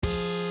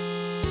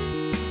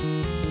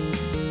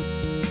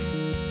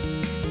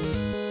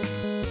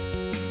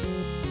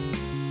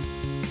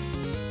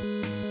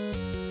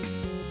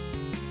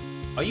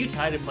Are you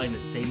tired of playing the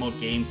same old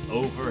games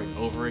over and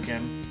over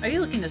again? Are you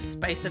looking to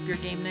spice up your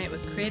game night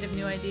with creative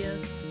new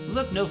ideas?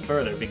 Look no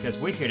further, because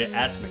we're here to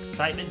add some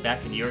excitement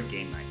back into your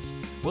game nights.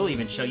 We'll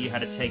even show you how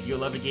to take your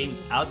love of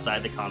games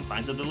outside the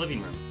confines of the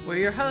living room. We're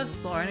your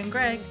hosts, Lauren and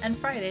Greg, and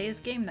Friday is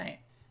game night.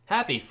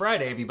 Happy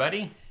Friday,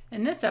 everybody!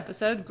 In this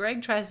episode,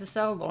 Greg tries to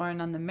sell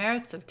Lauren on the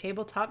merits of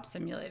Tabletop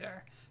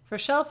Simulator. For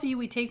Shelfie,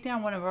 we take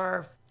down one of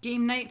our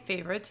game night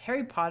favorites,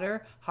 Harry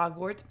Potter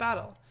Hogwarts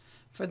Battle.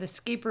 For the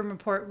escape room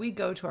report, we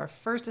go to our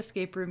first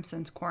escape room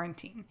since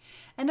quarantine.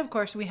 And of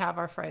course, we have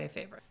our Friday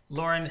favorite.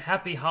 Lauren,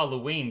 happy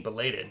Halloween,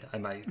 belated, I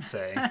might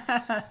say.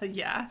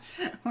 Yeah.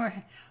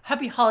 Or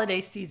happy holiday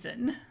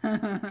season.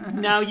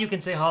 Now you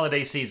can say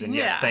holiday season.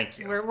 Yes, thank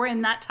you. We're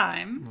in that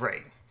time.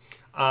 Right.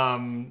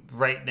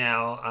 Right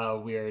now,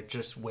 we're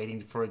just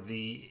waiting for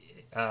the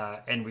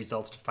end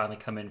results to finally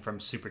come in from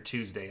Super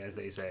Tuesday, as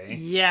they say.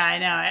 Yeah, I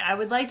know. I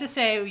would like to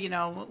say,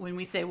 when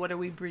we say, what are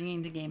we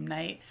bringing to game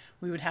night,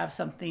 we would have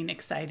something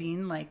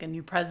exciting like a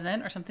new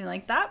president or something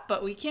like that,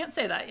 but we can't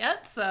say that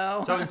yet,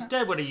 so... So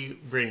instead, what are you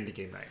bringing to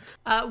game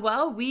night?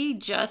 Well, we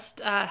just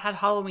had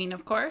Halloween,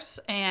 of course,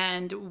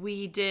 and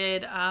we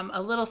did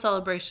a little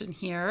celebration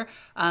here.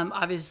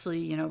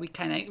 Obviously, we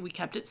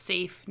kept it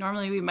safe.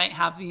 Normally, we might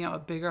have,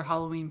 a bigger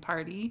Halloween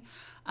party,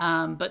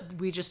 but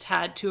we just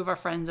had two of our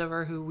friends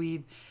over who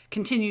we've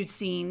continued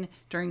seeing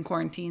during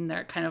quarantine.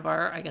 They're kind of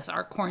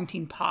our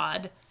quarantine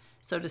pod,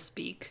 so to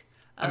speak.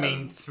 I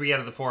mean, 3 out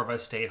of the 4 of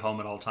us stayed home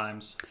at all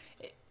times.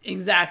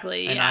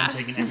 Exactly. And yeah. I'm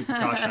taking every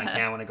precaution I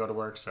can when I go to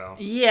work, so.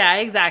 Yeah,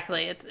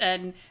 exactly.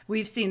 And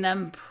we've seen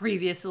them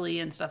previously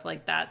and stuff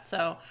like that.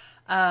 So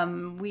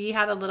we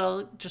had a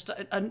little, just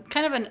a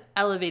kind of an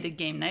elevated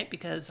game night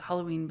because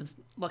Halloween was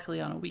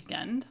luckily on a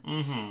weekend.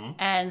 Mm-hmm.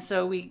 And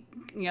so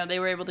they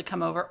were able to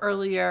come over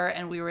earlier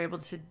and we were able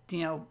to,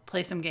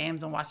 play some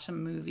games and watch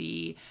some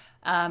movie.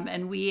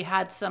 And we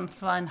had some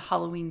fun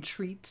Halloween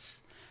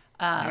treats.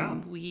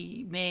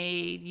 You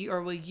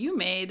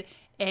made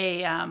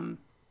a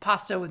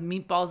pasta with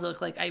meatballs that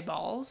look like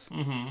eyeballs.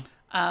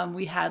 Mm-hmm.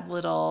 We had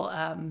little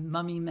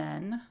mummy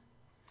men.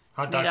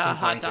 Hot dogs.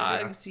 Hot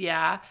dogs,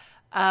 yeah.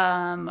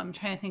 I'm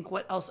trying to think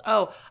what else.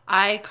 Oh,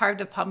 I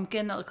carved a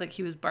pumpkin that looked like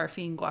he was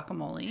barfing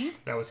guacamole.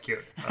 That was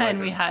cute. And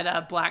we had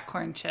black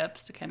corn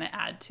chips to kind of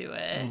add to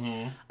it.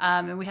 Mm-hmm.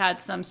 And we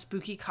had some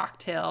spooky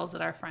cocktails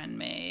that our friend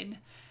made.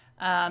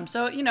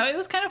 So, it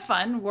was kind of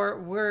fun.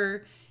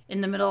 We're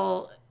in the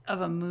middle of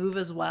a move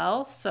as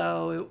well,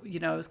 so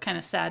it was kind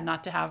of sad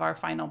not to have our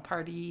final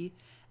party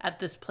at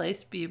this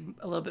place be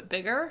a little bit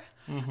bigger.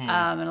 Mm-hmm.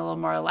 And a little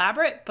more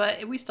elaborate,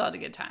 but we still had a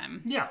good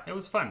time. Yeah, it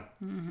was fun.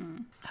 Mm-hmm.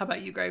 How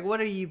about you, Greg?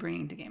 What are you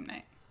bringing to game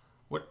night?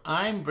 What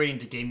I'm bringing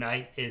to game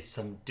night is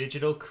some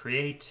digital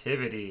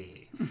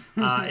creativity.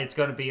 It's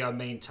going to be our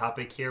main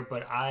topic here,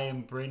 but I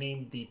am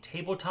bringing the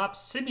Tabletop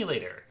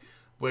Simulator,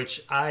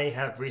 which I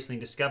have recently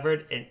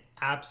discovered in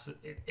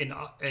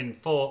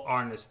full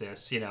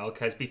earnestness,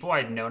 because before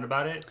I'd known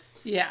about it,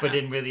 but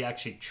didn't really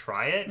actually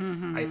try it.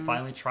 Mm-hmm. I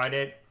finally tried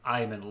it.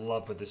 I am in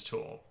love with this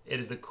tool. It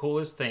is the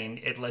coolest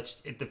thing.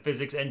 The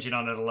physics engine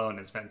on it alone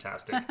is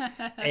fantastic.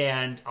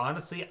 And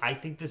honestly, I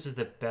think this is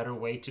the better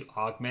way to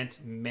augment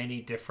many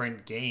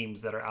different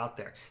games that are out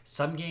there.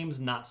 Some games,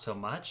 not so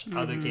much. Mm-hmm.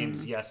 Other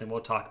games, yes. And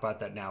we'll talk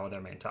about that now with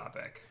our main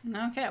topic.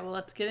 Okay, well,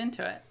 let's get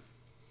into it.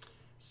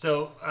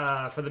 So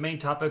for the main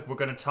topic, we're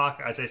going to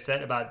talk, as I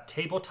said, about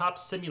Tabletop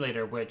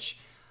Simulator, which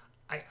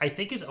I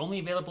think is only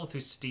available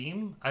through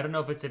Steam. I don't know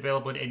if it's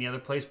available in any other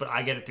place, but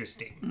I get it through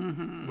Steam,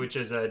 mm-hmm. which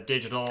is a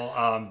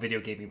digital video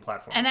gaming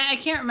platform. And I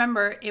can't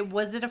remember,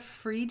 was it a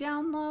free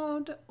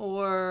download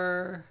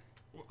or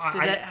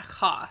did it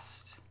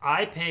cost?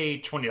 I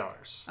paid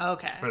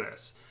 $20 for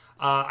this.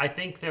 I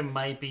think there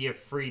might be a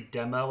free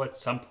demo at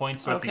some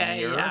point throughout the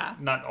year,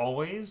 not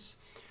always.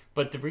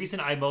 But the reason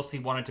I mostly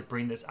wanted to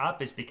bring this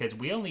up is because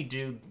we only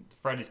do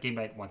Friday's Game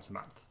Night once a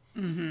month.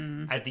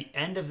 Mm-hmm. At the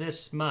end of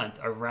this month,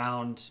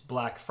 around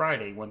Black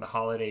Friday, when the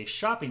holiday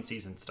shopping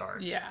season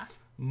starts,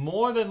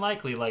 more than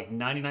likely, like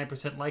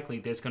 99% likely,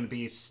 there's going to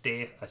be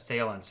a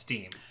sale on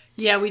Steam.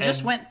 Yeah, we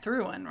just went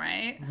through one,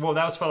 right? Well,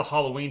 that was for the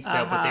Halloween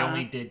sale, but they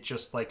only did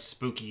just like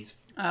spooky,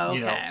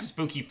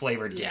 spooky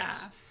flavored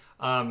games.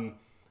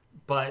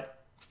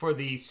 But for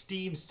the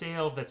Steam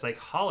sale that's like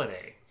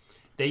holiday,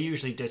 they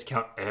usually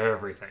discount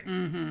everything.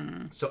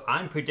 Mm-hmm. So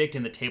I'm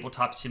predicting the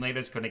Tabletop Simulator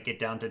is going to get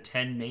down to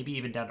 $10, maybe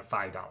even down to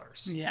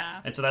 $5. Yeah.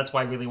 And so that's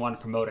why I really want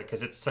to promote it,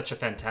 because it's such a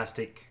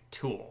fantastic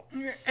tool.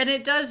 And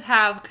it does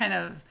have kind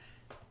of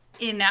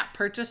in-app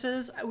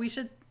purchases, we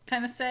should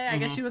kind of say, I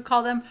guess you would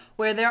call them,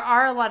 where there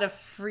are a lot of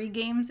free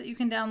games that you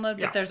can download,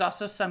 but there's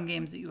also some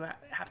games that you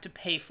have to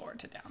pay for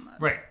to download.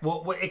 Right.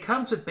 Well, it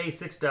comes with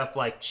basic stuff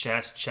like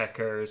chess,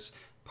 checkers,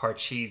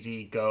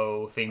 Parcheesi,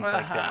 Go, things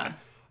like that.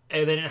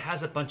 And then it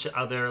has a bunch of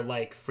other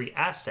like free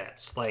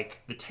assets,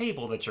 like the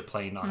table that you're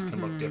playing on can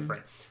look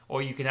different.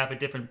 Or you can have a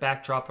different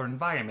backdrop or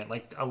environment.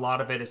 Like a lot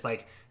of it is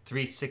like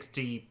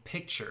 360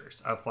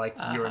 pictures of like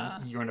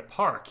you're in a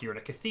park, you're in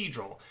a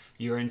cathedral,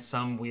 you're in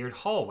some weird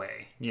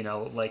hallway,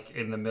 like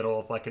in the middle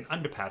of like an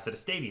underpass at a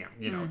stadium,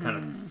 kind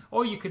of.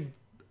 Or you could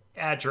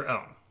add your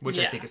own, which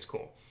I think is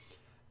cool.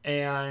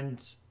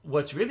 And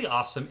what's really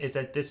awesome is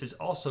that this is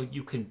also,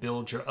 you can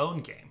build your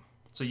own game.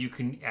 So you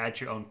can add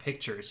your own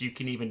pictures. You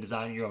can even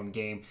design your own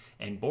game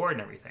and board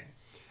and everything.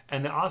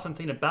 And the awesome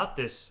thing about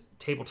this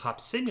tabletop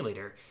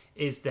simulator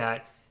is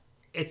that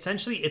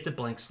essentially it's a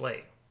blank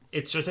slate.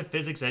 It's just a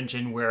physics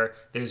engine where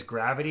there's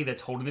gravity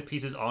that's holding the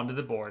pieces onto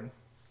the board.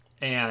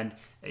 And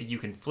you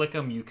can flick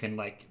them, you can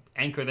like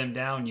anchor them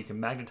down, you can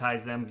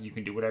magnetize them, you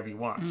can do whatever you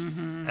want.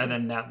 And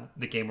then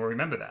the game will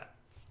remember that.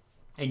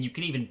 And you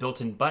can even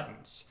built-in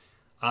buttons.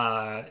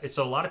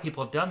 So a lot of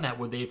people have done that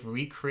where they've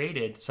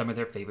recreated some of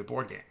their favorite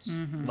board games,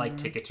 like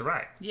Ticket to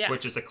Ride,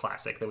 which is a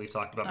classic that we've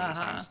talked about many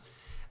times.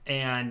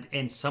 And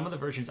in some of the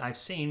versions I've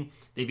seen,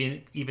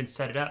 they've even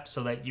set it up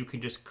so that you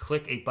can just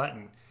click a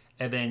button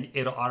and then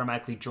it'll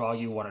automatically draw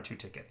you 1 or 2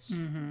 tickets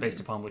based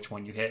upon which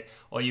one you hit.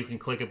 Or you can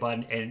click a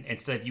button and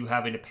instead of you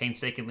having to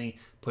painstakingly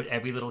put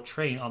every little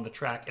train on the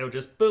track, it'll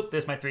just boop,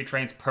 there's my 3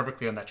 trains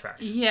perfectly on that track.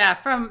 Yeah,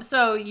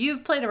 so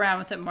you've played around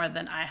with it more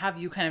than I have.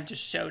 You kind of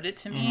just showed it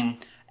to me.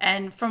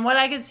 And from what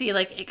I could see,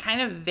 like it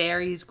kind of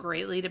varies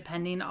greatly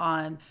depending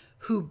on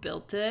who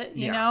built it,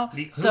 you know?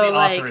 Who the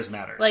author is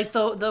matters. Like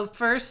the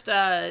first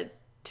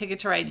Ticket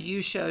to Ride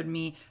you showed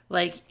me,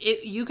 like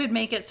you could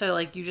make it so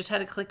like you just had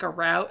to click a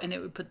route and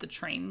it would put the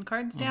train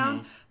cards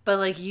down. But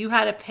like you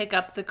had to pick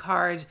up the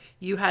cards,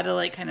 you had to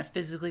like kind of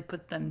physically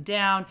put them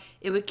down.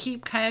 It would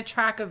keep kind of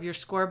track of your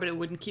score, but it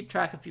wouldn't keep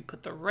track if you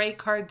put the right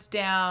cards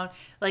down.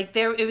 Like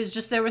there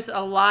was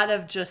a lot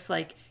of just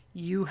like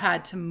you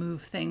had to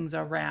move things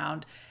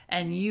around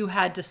and you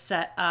had to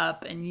set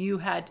up and you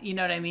had, you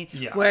know what I mean?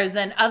 Yeah. Whereas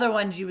then other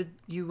ones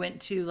you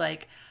went to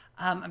like,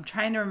 I'm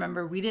trying to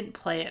remember, we didn't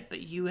play it,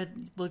 but you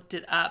had looked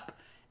it up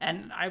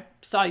and I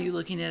saw you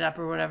looking it up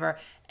or whatever.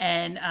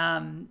 And,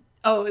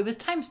 it was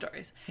Time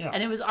Stories. Yeah.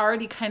 And it was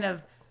already kind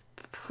of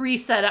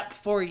pre-set up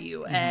for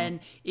you. And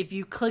if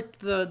you clicked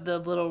the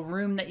little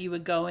room that you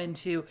would go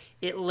into,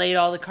 it laid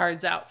all the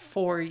cards out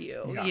for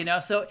you, you know?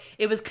 So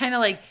it was kind of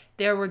like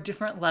there were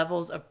different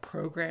levels of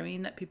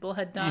programming that people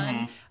had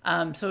done.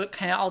 So it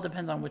kind of all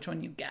depends on which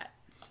one you get.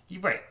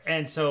 Right.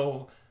 And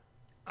so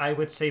I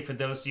would say for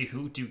those of you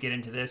who do get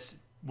into this,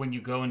 when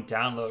you go and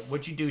download,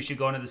 what you do is you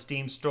go into the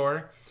Steam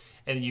store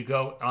and then you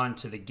go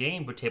onto the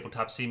game with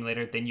Tabletop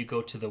Simulator, then you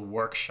go to the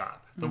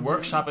workshop. The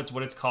workshop is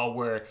what it's called,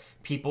 where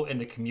people in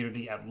the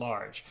community at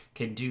large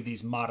can do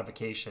these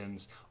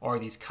modifications or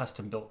these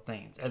custom built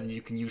things. And then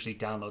you can usually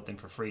download them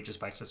for free just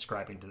by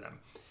subscribing to them.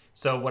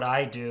 So what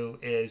I do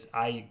is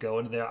I go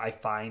into there, I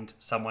find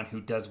someone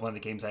who does one of the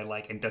games I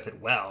like and does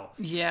it well.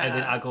 Yeah. And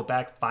then I go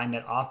back, find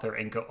that author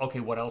and go, okay,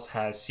 what else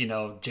has,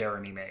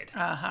 Jeremy made?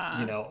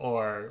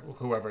 Or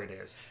whoever it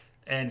is.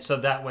 And so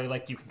that way,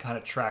 like, you can kind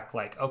of track,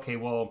 like, okay,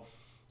 well,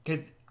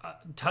 because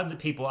tons of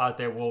people out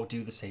there will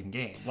do the same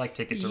game, like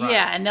Ticket to Ride.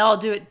 Yeah, and they'll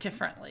do it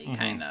differently,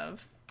 kind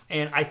of.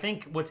 And I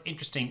think what's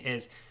interesting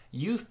is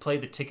you've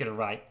played the Ticket to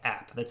Ride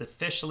app that's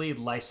officially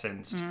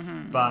licensed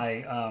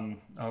by,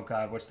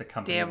 what's the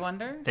company? Day of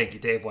Wonder? Thank you,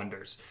 Day of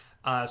Wonders.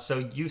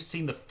 So you've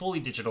seen the fully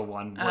digital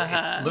one where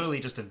it's literally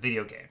just a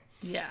video game.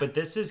 Yeah. But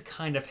this is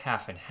kind of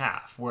half and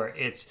half, where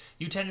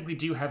you technically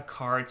do have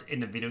cards in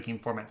the video game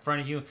format in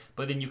front of you,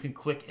 but then you can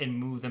click and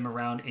move them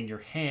around in your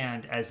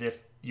hand as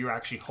if you're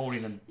actually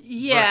holding them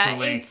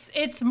virtually.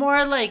 It's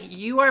more like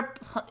you are,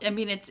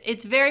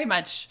 it's very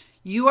much,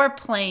 you are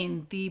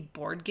playing the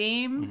board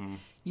game.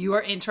 You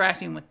are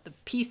interacting with the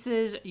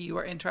pieces. You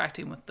are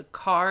interacting with the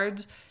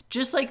cards,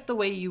 just like the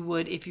way you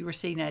would if you were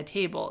sitting at a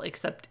table,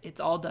 except it's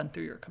all done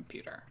through your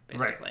computer,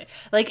 basically. Right.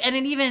 Like, and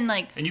it even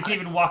like, and you can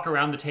even walk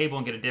around the table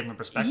and get a different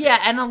perspective. Yeah,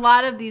 and a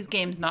lot of these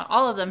games, not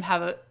all of them,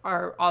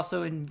 are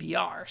also in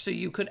VR, so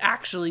you could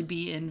actually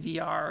be in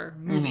VR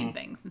moving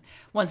things.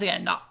 Once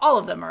again, not all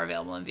of them are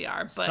available in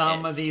VR, but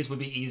some of these would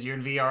be easier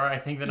in VR, I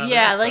think, than others.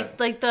 Yeah, like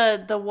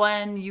the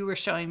one you were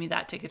showing me,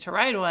 that Ticket to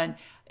Ride one.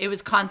 It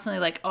was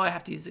constantly like, I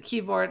have to use the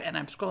keyboard, and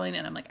I'm scrolling,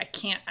 and I'm like, I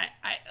can't,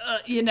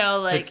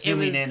 like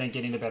zooming in and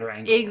getting a better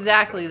angle.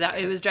 Exactly, that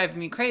it was driving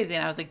me crazy,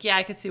 and I was like, yeah,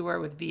 I could see where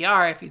with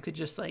VR, if you could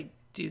just like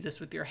do this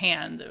with your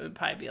hands, it would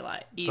probably be a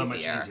lot easier. So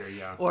much easier,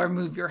 yeah. Or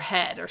move your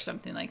head or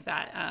something like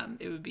that.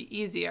 It would be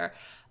easier.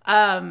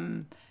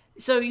 So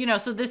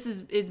this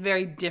is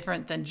very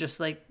different than just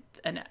like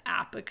an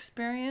app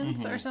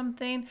experience or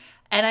something.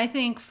 And I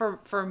think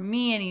for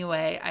me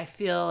anyway, I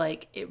feel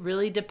like it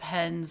really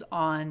depends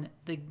on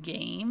the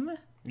game.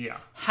 Yeah.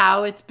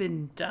 How it's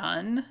been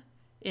done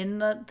in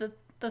the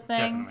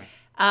thing.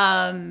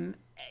 Definitely.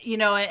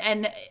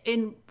 And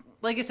in,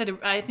 like I said,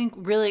 I think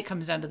really it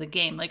comes down to the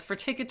game. Like for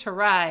Ticket to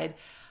Ride,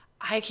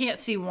 I can't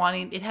see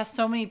wanting, it has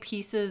so many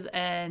pieces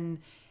and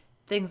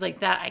things like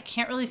that. I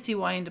can't really see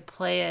wanting to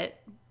play it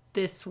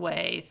this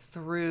way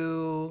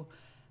through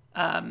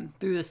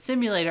the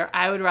simulator.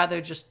 I would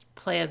rather just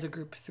play as a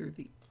group through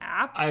the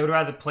app. I would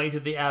rather play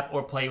through the app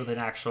or play with an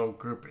actual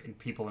group of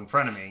people in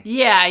front of me.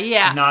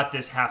 Yeah. Not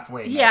this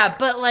halfway measure. Yeah,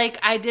 but like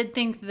I did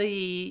think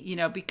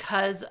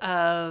because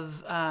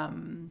of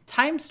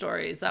Time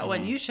Stories, that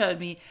one you showed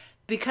me,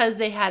 because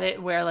they had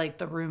it where like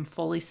the room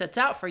fully sets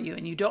out for you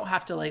and you don't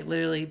have to like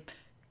literally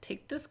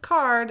take this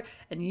card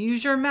and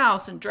use your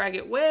mouse and drag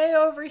it way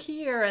over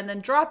here and then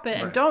drop it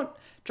and don't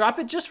drop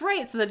it just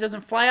right so that it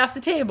doesn't fly off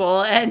the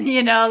table. And,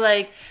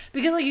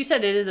 because like you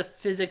said, it is a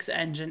physics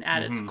engine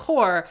at its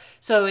core.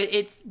 So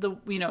it's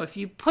if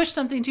you push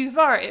something too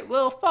far, it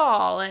will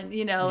fall. And,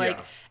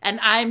 and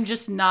I'm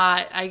just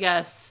not, I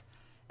guess,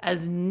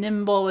 as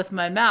nimble with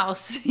my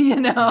mouse, Yeah,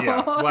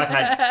 well, I've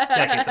had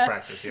decades of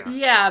practice, yeah.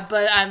 Yeah,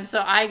 but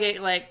I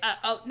get like,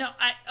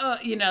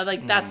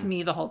 that's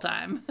me the whole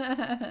time.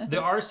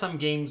 There are some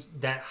games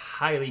that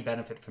highly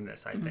benefit from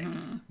this, I think.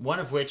 One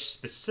of which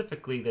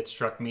specifically that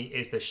struck me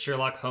is the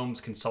Sherlock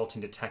Holmes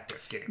Consulting Detective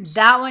games.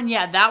 That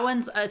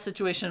one's a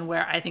situation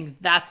where I think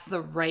that's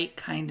the right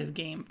kind of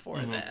game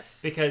for this.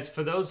 Because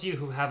for those of you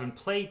who haven't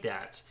played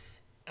that,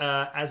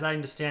 as I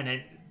understand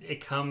it, it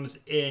comes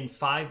in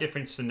 5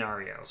 different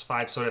scenarios,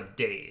 5 sort of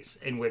days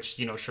in which,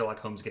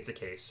 Sherlock Holmes gets a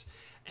case.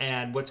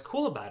 And what's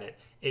cool about it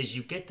is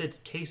you get the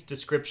case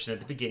description at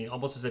the beginning,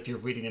 almost as if you're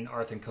reading an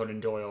Arthur Conan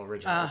Doyle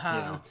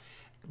original,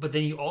 But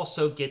then you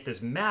also get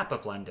this map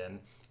of London,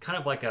 kind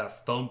of like a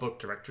phone book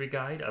directory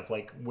guide of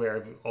like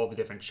where all the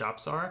different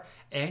shops are.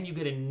 And you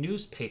get a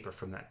newspaper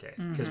from that day.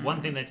 Because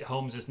one thing that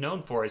Holmes is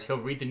known for is he'll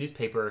read the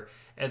newspaper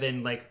and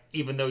then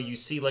even though you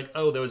see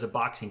there was a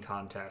boxing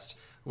contest,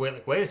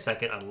 wait a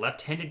second, a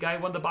left-handed guy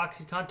won the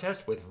boxing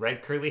contest with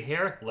red curly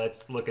hair?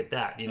 Let's look at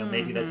that.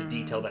 Maybe that's a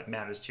detail that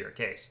matters to your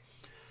case.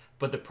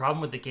 But the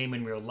problem with the game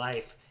in real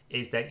life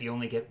is that you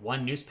only get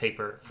one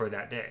newspaper for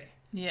that day.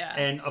 Yeah.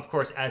 And of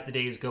course, as the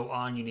days go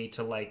on, you need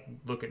to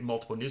look at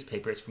multiple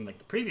newspapers from the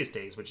previous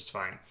days, which is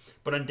fine.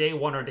 But on day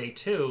 1 or day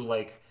 2,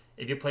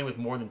 if you're playing with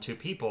more than 2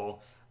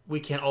 people,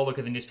 we can't all look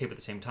at the newspaper at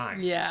the same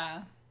time.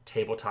 Yeah.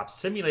 Tabletop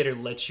Simulator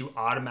lets you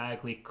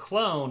automatically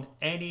clone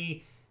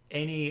any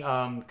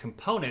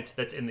component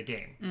that's in the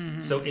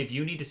game. So if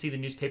you need to see the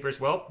newspaper as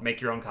well,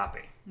 make your own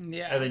copy.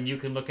 Yeah. And then you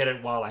can look at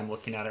it while I'm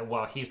looking at it,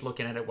 while he's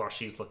looking at it, while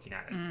she's looking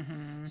at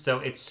it. So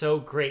it's so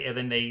great. And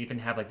then they even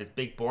have this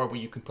big board where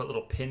you can put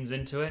little pins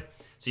into it.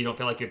 So you don't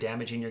feel like you're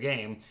damaging your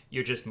game.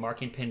 You're just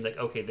marking pins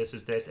okay, this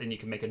is this. And you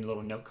can make a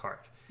little note card.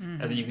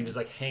 And then you can just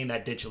hang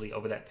that digitally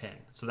over that pin.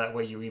 So that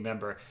way you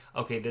remember,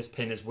 okay, this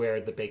pin is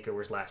where the baker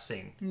was last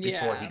seen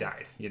before he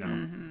died,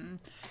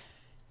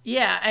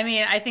 Yeah, I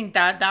mean, I think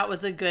that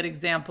was a good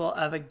example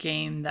of a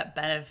game that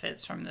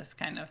benefits from this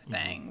kind of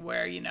thing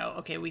where,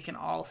 okay, we can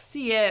all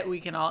see it. We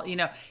can all,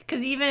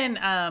 because even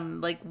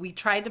we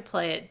tried to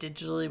play it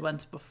digitally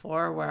once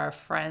before where our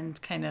friends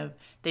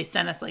they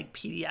sent us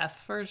PDF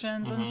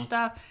versions and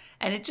stuff.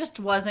 And it just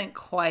wasn't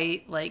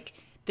quite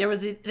there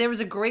was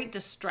a great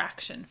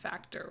distraction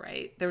factor,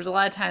 right? There was a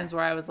lot of times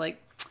where I was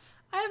like,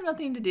 I have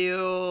nothing to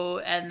do,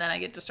 and then I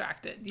get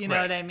distracted. You know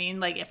what I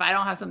mean? If I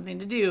don't have something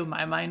to do,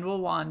 my mind will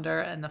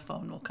wander and the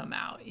phone will come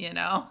out,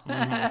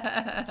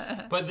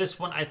 But this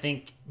one, I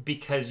think,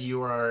 because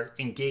you are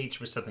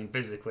engaged with something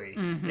physically,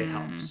 it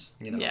helps,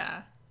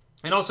 Yeah.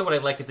 And also what I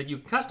like is that you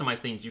can customize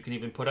things. You can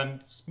even put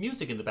on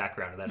music in the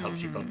background, and that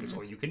helps you focus,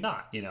 or you can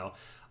not,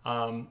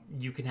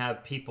 You can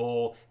have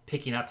people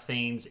picking up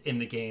things in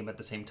the game at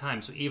the same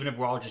time. So even if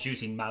we're all just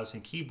using mouse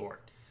and keyboard,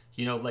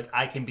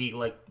 I can be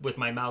with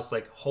my mouse,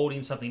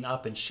 holding something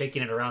up and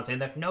shaking it around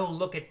saying no,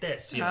 look at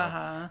this,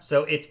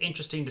 So it's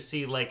interesting to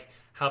see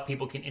how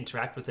people can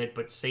interact with it,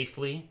 but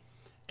safely.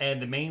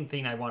 And the main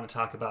thing I want to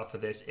talk about for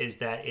this is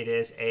that it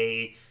is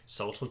a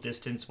social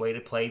distance way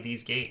to play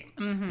these games.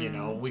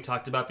 We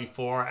talked about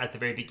before at the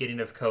very beginning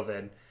of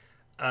COVID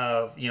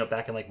of,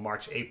 back in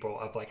March, April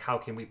of how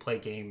can we play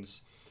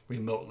games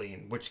remotely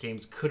and which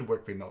games could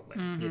work remotely.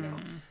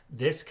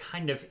 This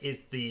kind of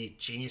is the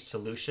genius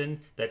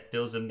solution that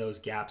fills in those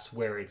gaps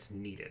where it's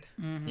needed.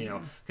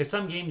 Because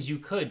some games you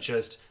could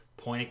just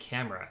point a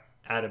camera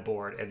at a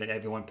board and then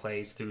everyone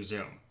plays through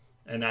Zoom,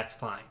 and that's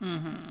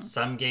fine.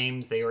 Some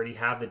games they already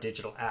have the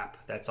digital app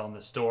that's on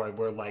the store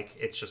where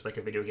it's just like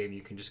a video game,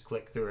 you can just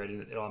click through it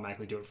and it'll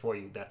automatically do it for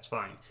you. That's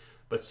fine.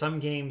 But some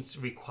games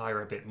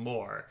require a bit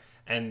more,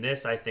 and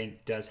this I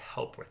think does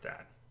help with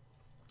that.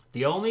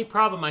 The only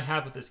problem I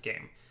have with this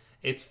game,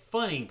 it's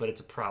funny, but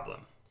it's a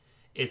problem,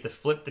 is the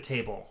flip the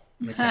table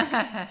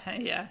mechanic.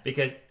 Yeah.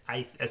 Because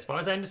as far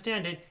as I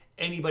understand it,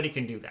 anybody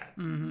can do that.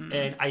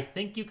 And I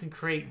think you can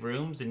create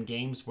rooms in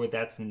games where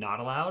that's not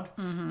allowed.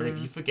 But if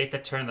you forget to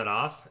turn that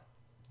off,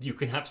 you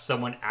can have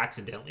someone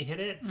accidentally hit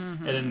it,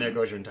 and then there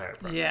goes your entire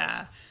progress.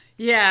 Yeah.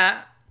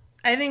 Yeah.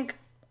 I think,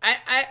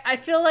 I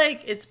feel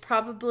like it's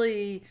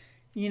probably...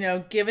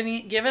 give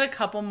it a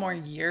couple more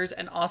years.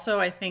 And also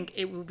I think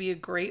it will be a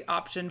great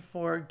option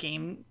for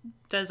game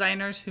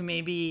designers who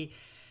maybe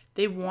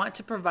they want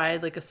to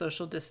provide a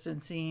social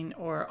distancing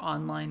or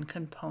online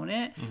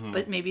component,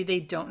 but maybe they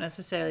don't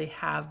necessarily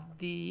have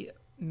the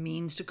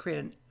means to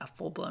create a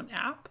full-blown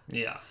app.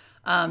 Yeah.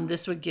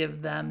 This would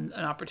give them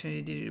an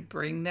opportunity to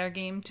bring their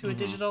game to a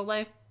digital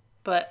life.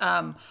 But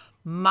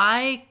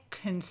my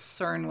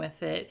concern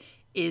with it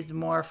is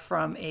more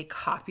from a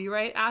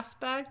copyright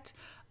aspect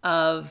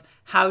of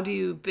how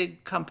do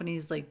big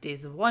companies like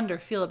Days of Wonder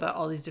feel about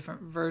all these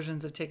different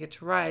versions of Ticket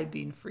to Ride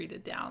being free to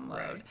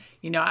download.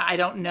 Right. I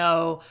don't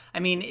know.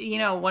 I mean,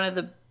 one of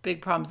the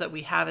big problems that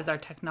we have is our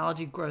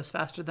technology grows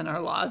faster than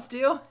our laws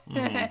do.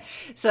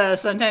 So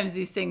sometimes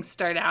these things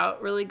start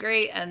out really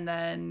great and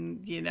then,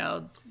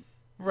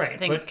 Right,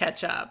 things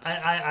catch up.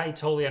 I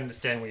totally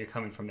understand where you're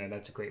coming from there.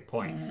 That's a great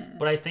point.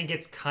 But I think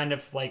it's kind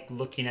of like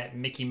looking at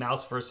Mickey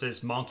Mouse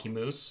versus Monkey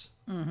Moose.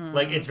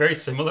 Like, it's very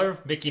similar,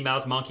 Mickey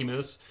Mouse, Monkey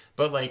Moose,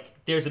 but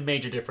like there's a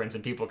major difference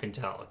and people can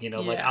tell.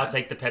 Like I'll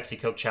take the Pepsi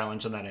Coke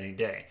challenge on that any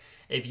day.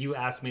 If you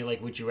ask me,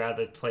 like, would you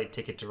rather play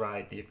Ticket to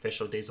Ride, the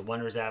official Days of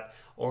Wonders app,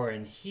 or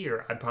in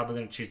here, I'm probably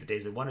going to choose the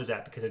Days of Wonders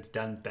app because it's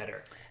done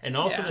better. And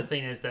also the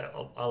thing is that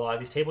a lot of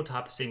these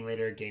tabletop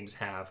simulator games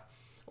have,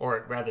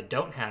 or rather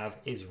don't have,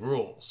 is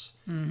rules.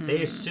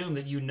 They assume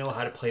that you know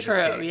how to play this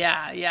game. True,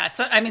 yeah.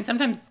 So, I mean,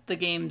 sometimes the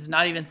game's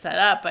not even set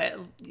up, but,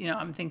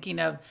 I'm thinking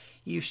of,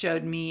 you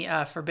showed me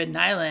Forbidden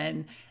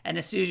Island, and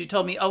as soon as you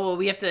told me, oh, well,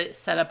 we have to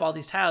set up all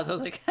these tiles, I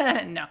was like,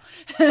 no.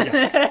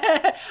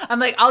 I'm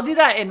like, I'll do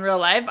that in real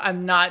life.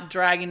 I'm not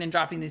dragging and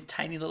dropping these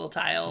tiny little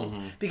tiles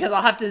because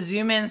I'll have to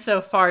zoom in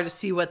so far to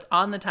see what's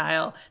on the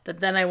tile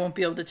that then I won't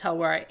be able to tell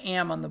where I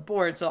am on the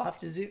board. So I'll have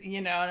to zoom,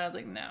 and I was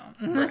like, no.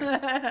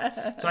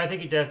 Right. So I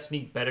think it does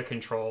need better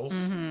controls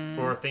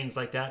for things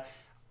like that.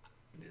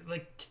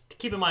 Like,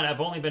 keep in mind,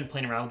 I've only been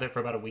playing around with it for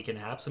about a week and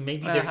a half, so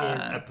maybe there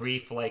is a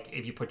brief, like,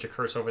 if you put your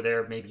cursor over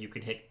there, maybe you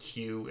can hit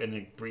Q and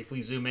then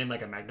briefly zoom in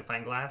like a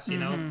magnifying glass,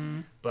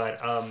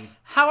 But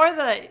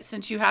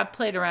since you have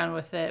played around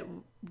with it,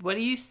 what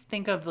do you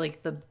think of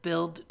like the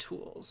build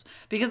tools?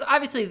 Because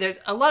obviously there's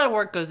a lot of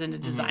work goes into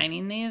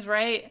designing these,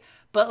 right?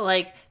 But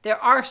like there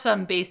are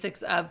some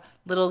basics of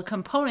little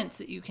components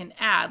that you can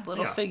add,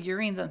 little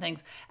figurines and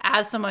things.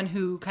 As someone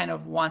who kind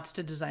of wants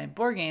to design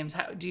board games,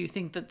 how do you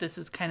think that this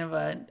is kind of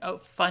a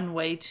fun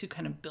way to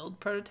kind of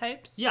build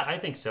prototypes? Yeah, I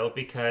think so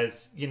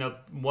because,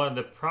 one of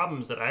the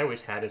problems that I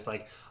always had is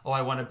like, oh,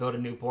 I want to build a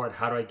new board.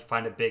 How do I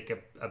find a big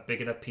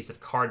enough piece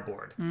of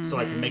cardboard so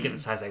I can make it the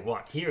size I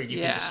want? Here, you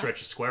can just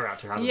stretch a square out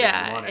to how big you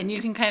want it. And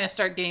you can kind of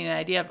start getting an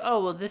idea of,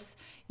 oh, well, this...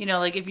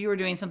 like if you were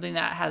doing something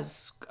that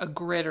has a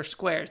grid or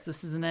squares,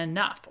 this isn't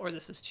enough, or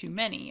this is too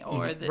many,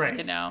 or right.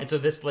 And so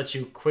this lets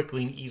you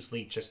quickly and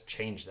easily just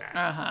change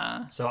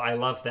that. So I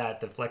love that,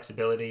 the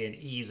flexibility and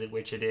ease at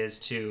which it is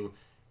to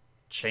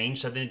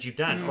change something that you've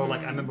done. Or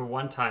like I remember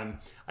one time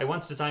I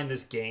once designed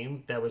this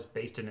game that was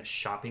based in a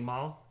shopping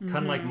mall, kind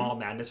of like Mall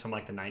Madness from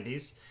like the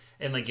 90s.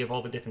 And like you have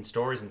all the different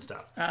stores and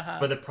stuff.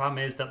 But the problem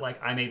is that like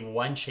I made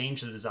one change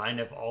to the design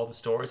of all the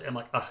stores and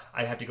like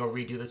I have to go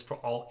redo this for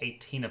all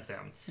 18 of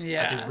them. I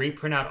have to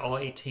reprint out all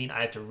 18.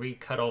 I have to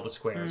recut all the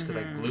squares because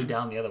I glued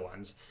down the other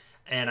ones.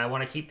 And I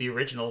want to keep the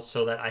originals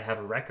so that I have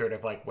a record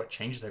of like what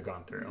changes they've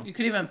gone through. You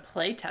could even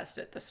play test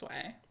it this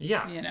way.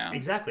 Yeah,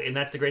 exactly. And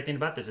that's the great thing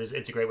about this is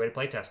it's a great way to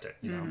play test it.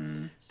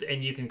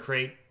 And you can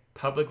create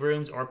public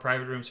rooms or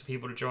private rooms for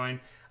people to join.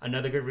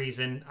 Another good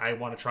reason I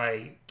want to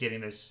try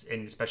getting this,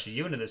 and especially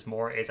you, into this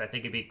more, is I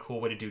think it'd be a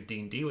cool way to do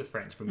D&D with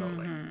friends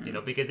remotely.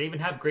 Because they even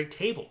have great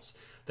tables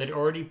that are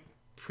already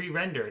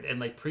pre-rendered and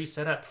like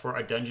pre-set up for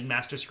a dungeon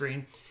master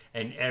screen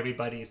and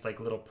everybody's like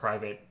little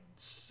private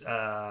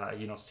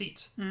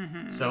seat.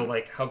 So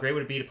like how great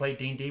would it be to play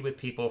D&D with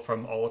people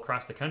from all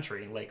across the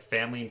country, like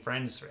family and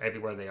friends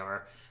everywhere they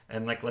are,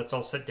 and like let's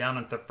all sit down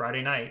on the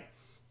Friday night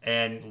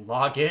and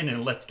log in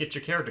and let's get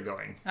your character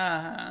going.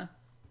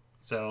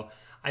 So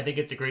I think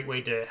it's a great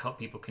way to help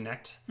people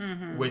connect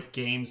with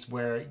games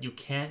where you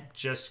can't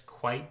just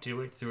quite do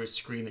it through a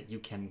screen that you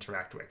can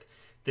interact with.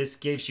 This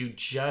gives you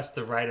just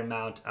the right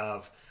amount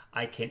of,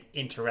 I can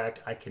interact,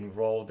 I can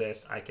roll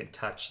this, I can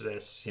touch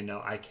this,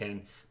 I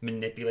can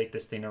manipulate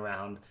this thing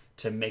around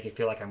to make it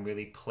feel like I'm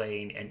really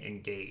playing and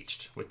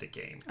engaged with the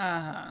game.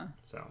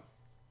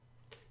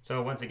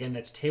 So once again,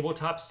 that's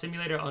Tabletop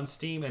Simulator on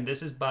Steam, and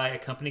this is by a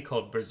company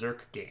called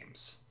Berserk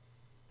Games.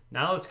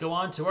 Now let's go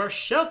on to our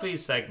Shelfies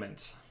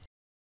segment.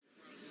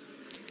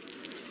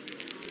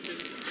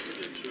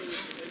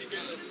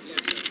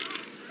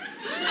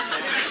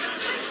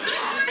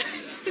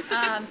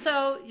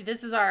 So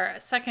this is our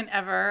second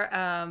ever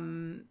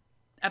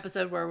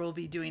episode where we'll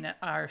be doing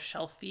our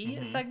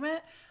Shelfie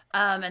segment.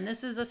 And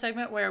this is a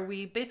segment where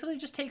we basically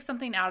just take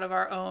something out of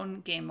our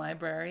own game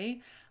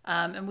library.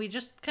 And we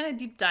just kind of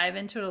deep dive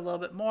into it a little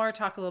bit more,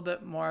 talk a little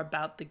bit more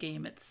about the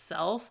game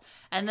itself,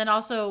 and then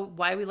also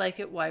why we like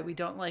it, why we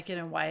don't like it,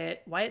 and why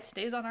it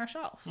stays on our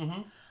shelf.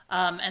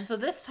 And so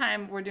this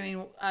time we're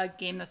doing a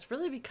game that's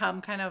really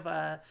become kind of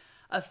a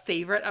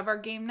favorite of our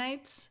game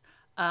nights.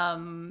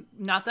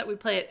 Not that we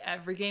play it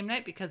every game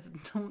night, because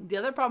the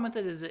other problem with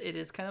it is it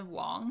is kind of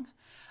long.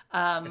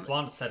 It's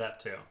long to set up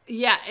too.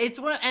 Yeah, it's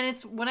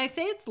when I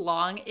say it's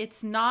long,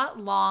 it's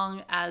not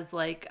long as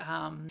like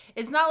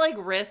it's not like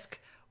Risk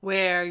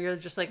where you're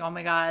just like, oh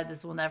my god,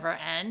 this will never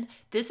end.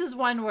 This is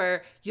one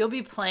where you'll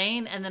be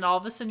playing and then all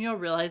of a sudden you'll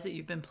realize that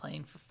you've been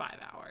playing for 5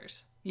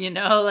 hours.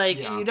 Like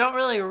Yeah. you don't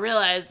really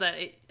realize that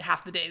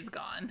half the day is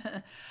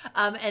gone.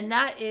 And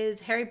that is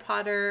Harry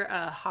Potter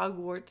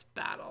Hogwarts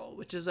Battle,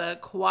 which is a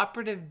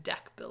cooperative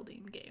deck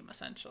building game,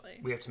 essentially.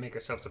 We have to make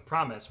ourselves a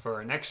promise for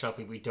our next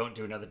shelfie. We don't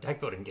do another deck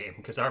building game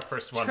because our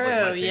first one True, was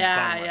my James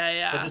yeah, Bond one.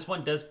 yeah. But this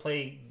one does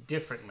play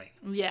differently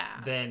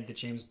Yeah. than the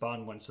James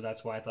Bond one, so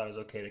that's why I thought it was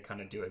okay to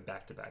kind of do it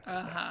back to back.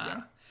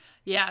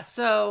 Yeah,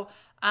 so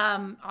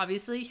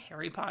obviously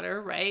Harry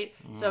Potter, right?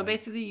 So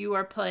basically you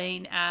are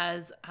playing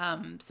as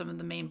some of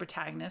the main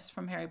protagonists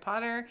from Harry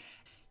Potter.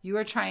 You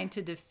are trying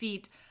to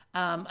defeat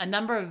a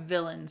number of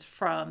villains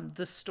from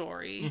the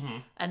story,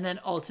 and then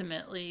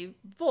ultimately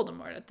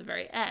Voldemort at the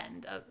very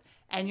end.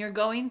 And you're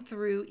going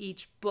through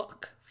each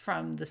book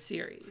from the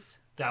series.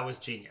 That was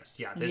genius.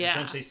 Yeah, there's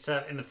essentially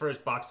in the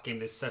first box game,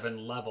 there's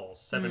 7 levels,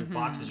 7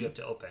 boxes you have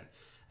to open.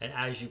 And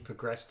as you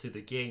progress through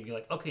the game, you're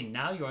like, okay,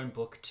 now you're on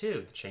book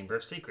 2, the Chamber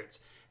of Secrets.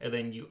 And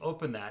then you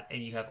open that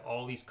and you have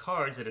all these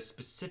cards that are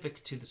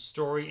specific to the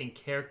story and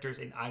characters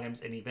and items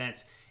and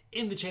events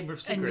in the Chamber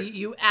of Secrets. And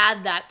you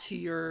add that to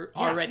your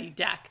already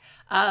deck.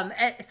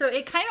 So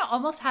it kind of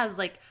almost has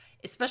like,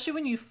 especially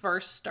when you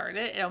first start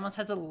it, it almost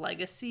has a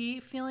legacy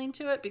feeling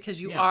to it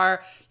because you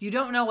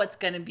don't know what's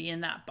going to be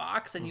in that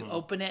box and you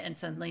open it and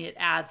suddenly it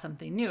adds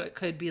something new. It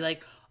could be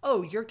like,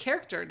 oh, your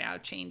character now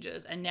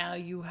changes and now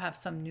you have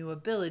some new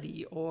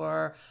ability,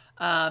 or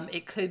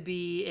it could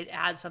be it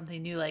adds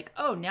something new like,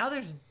 oh, now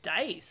there's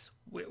dice.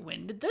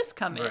 When did this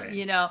come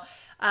in?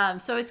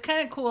 So it's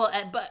kind of cool.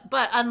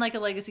 But unlike a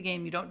legacy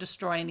game, you don't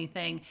destroy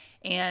anything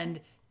and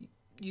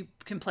you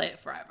can play it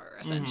forever,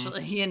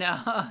 essentially,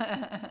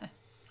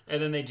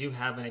 And then they do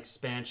have an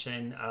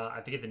expansion. I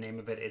forget the name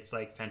of it. It's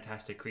like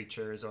Fantastic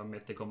Creatures or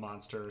Mythical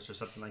Monsters or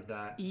something like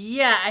that.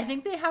 Yeah, I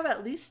think they have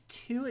at least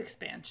 2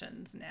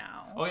 expansions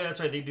now. Oh, yeah, that's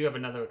right. They do have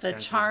another expansion.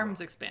 The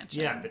Charms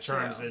expansion. Yeah, the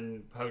Charms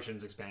and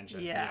Potions expansion.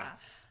 Yeah.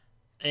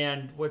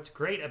 And what's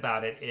great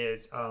about it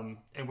is, and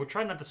we're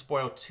trying not to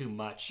spoil too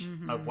much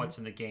of what's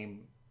in the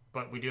game,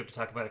 but we do have to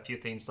talk about a few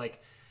things.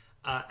 Like,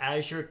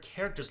 as your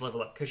characters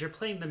level up, because you're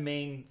playing the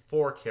main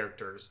 4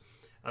 characters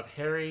of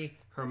Harry,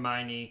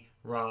 Hermione,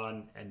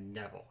 Ron, and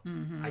Neville.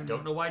 I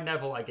don't know why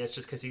Neville. I guess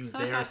just because he was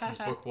there since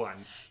book 1.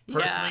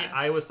 Personally,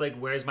 I was like,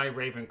 "Where's my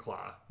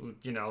Ravenclaw?"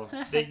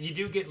 You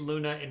do get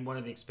Luna in one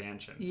of the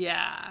expansions.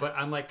 Yeah, but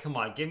I'm like, come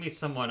on, give me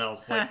someone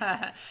else. Like,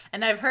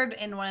 and I've heard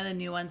in one of the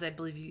new ones, I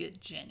believe you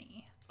get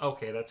Ginny.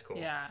 Okay, that's cool.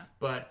 Yeah,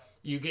 but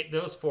you get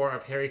those 4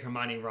 of Harry,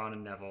 Hermione, Ron,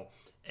 and Neville,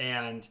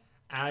 and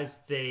as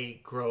they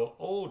grow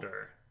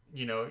older,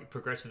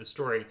 progress through the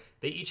story,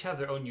 they each have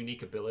their own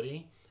unique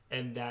ability.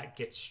 And that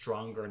gets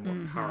stronger and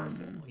more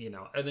powerful,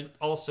 And then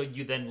also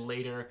you then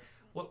later,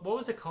 what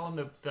was it called?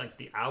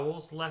 The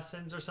Owls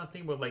lessons or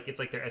something? Where it's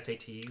like their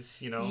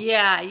SATs,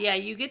 Yeah.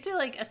 You get to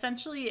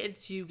essentially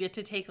you get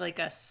to take like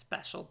a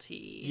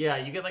specialty. Yeah,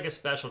 you get like a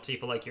specialty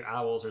for like your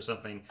owls or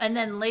something. And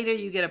then later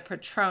you get a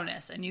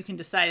Patronus, and you can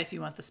decide if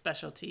you want the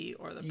specialty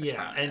or the Patronus.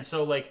 Yeah, and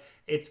so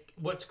it's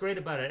what's great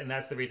about it, and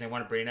that's the reason I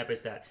want to bring it up,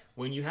 is that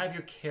when you have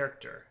your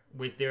character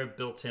with their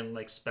built-in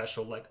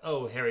special,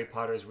 oh, Harry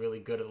Potter's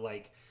really good at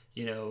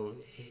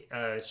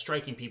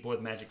striking people with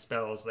magic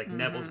spells,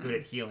 Neville's good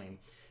at healing,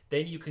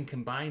 then you can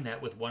combine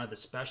that with one of the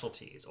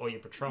specialties or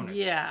your Patronus,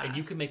 and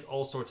you can make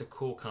all sorts of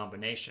cool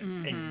combinations,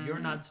 and you're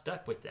not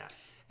stuck with that.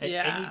 At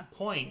any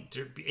point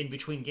in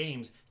between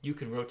games, you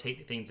can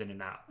rotate things in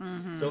and out.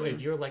 So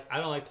if you're like,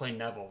 I don't like playing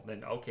Neville,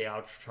 then okay,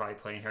 I'll try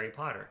playing Harry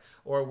Potter.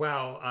 Or,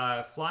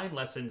 wow, flying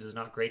lessons is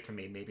not great for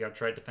me. Maybe I'll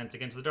try Defense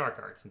Against the Dark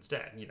Arts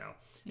instead, And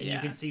you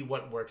can see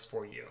what works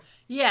for you.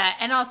 Yeah,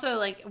 and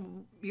also,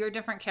 your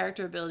different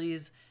character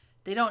abilities,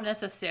 they don't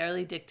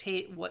necessarily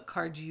dictate what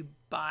cards you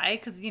buy.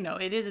 Because,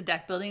 it is a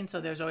deck building,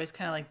 so there's always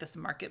kind of this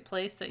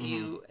marketplace that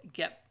you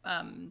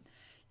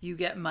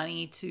get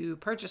money to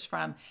purchase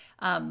from.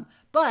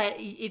 But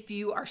if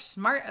you are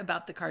smart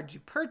about the cards you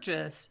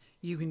purchase,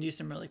 you can do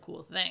some really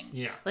cool things.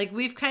 Yeah.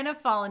 We've kind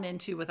of fallen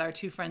into, with our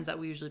 2 friends that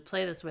we usually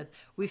play this with,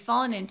 we've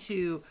fallen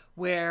into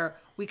where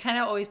we kind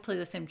of always play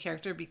the same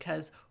character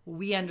because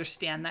we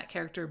understand that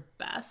character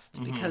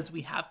best because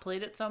we have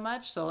played it so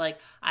much. So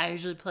I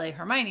usually play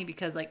Hermione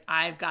because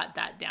I've got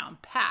that down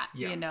pat,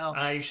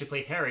 I usually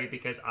play Harry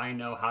because I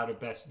know how to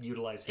best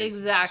utilize his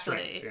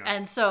strengths. Yeah.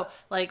 And so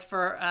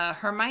for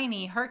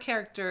Hermione, her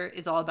character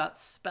is all about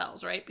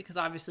spells, right? Because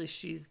obviously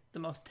she's the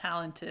most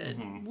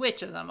talented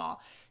witch of them all.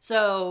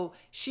 So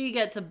she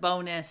gets a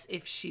bonus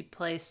if she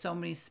plays so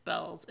many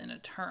spells in a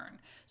turn.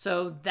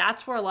 So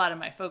that's where a lot of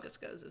my focus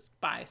goes, is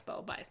buy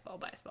spell, buy spell,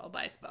 buy spell,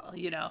 buy spell,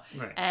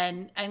 Right.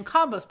 And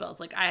combo spells.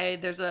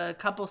 There's a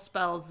couple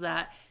spells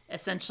that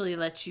essentially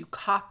let you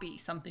copy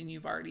something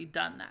you've already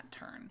done that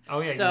turn. Oh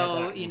yeah.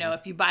 So,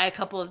 if you buy a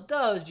couple of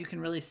those, you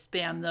can really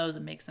spam those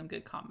and make some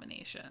good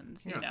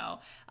combinations,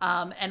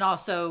 and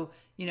also,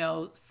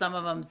 some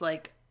of them's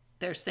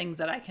there's things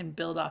that I can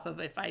build off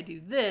of. If I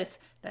do this,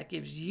 that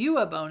gives you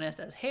a bonus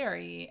as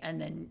Harry, and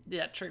then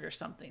that triggers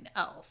something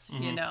else,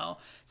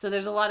 So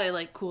there's a lot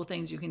of cool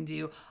things you can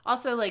do.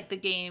 Also, the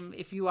game,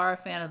 if you are a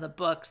fan of the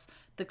books,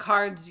 the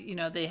cards,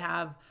 they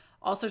have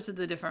all sorts of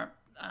the different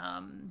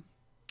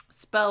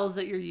spells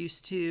that you're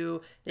used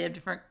to. They have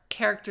different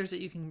characters that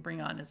you can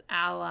bring on as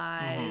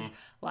allies,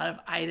 a lot of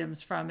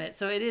items from it.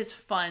 So it is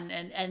fun,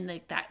 and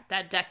like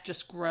that deck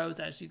just grows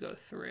as you go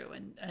through,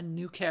 and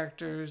new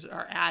characters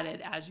are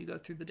added as you go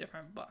through the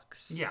different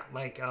books. Yeah,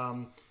 like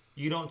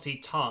you don't see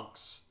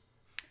Tonks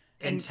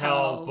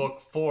until book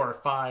 4 or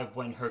 5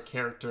 when her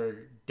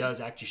character does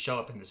actually show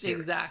up in the series.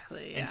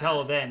 Exactly. Yeah.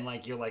 Until then,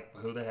 like you're like,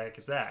 who the heck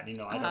is that? You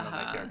know, I don't know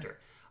that character.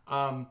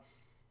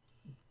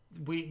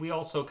 We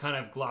also kind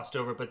of glossed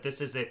over, but this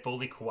is a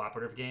fully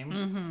cooperative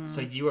game. So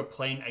you are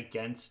playing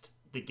against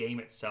the game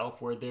itself,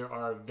 where there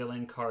are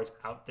villain cards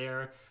out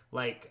there.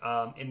 Like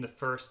in the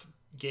first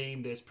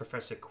game, there's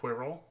Professor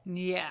Quirrell.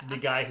 Yeah. The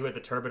guy who had the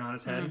turban on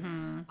his head.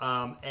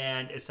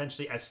 And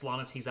essentially, as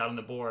long as he's out on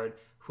the board,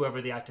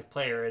 whoever the active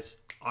player is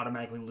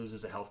automatically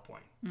loses a health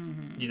point.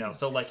 You know,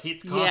 so like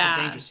it's constant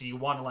danger, so you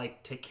want to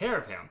like take care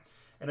of him.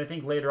 And I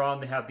think later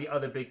on they have the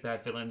other big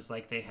bad villains,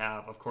 like they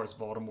have, of course,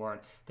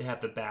 Voldemort. They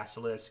have the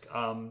Basilisk.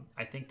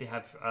 I think they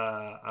have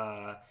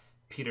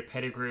Peter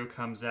Pettigrew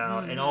comes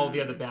out, and all the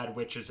other bad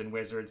witches and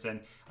wizards, and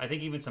I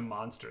think even some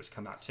monsters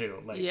come out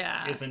too. Like,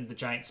 isn't the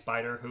giant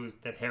spider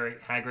that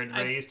Hagrid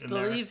raised in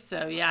there? I believe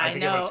so. Yeah, I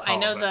know. I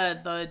know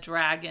the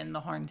dragon,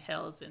 the horned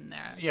hills in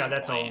there. Yeah,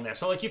 that's all in there.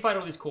 So like you find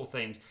all these cool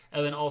things,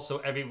 and then also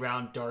every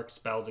round dark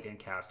spells again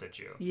cast at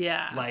you.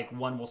 Yeah, like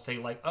one will say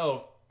like,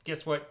 oh,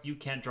 guess what? You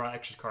can't draw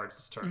extra cards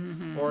this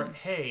turn. Or,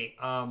 hey,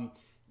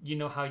 you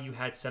know how you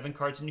had 7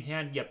 cards in your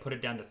hand? Yeah, put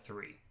it down to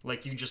 3.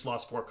 Like, you just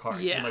lost 4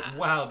 cards. Yeah. You're like,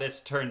 wow,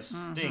 this turn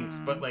stinks.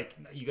 But, like,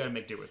 you got to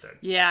make do with it.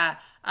 Yeah.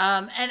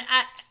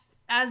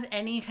 As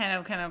any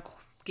kind of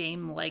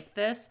game like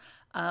this,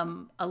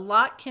 a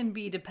lot can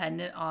be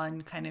dependent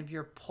on kind of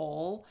your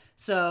pull.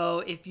 So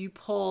if you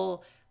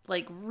pull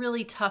like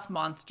really tough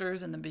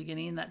monsters in the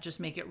beginning that just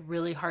make it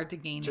really hard to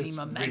gain any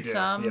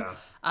momentum,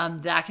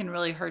 that can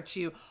really hurt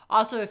you.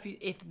 Also,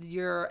 if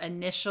your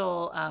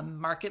initial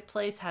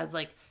marketplace has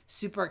like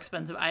super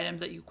expensive items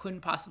that you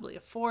couldn't possibly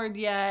afford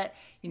yet,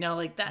 you know,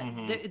 like that,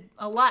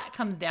 a lot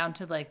comes down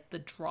to like the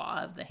draw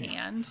of the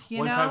hand.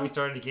 One time we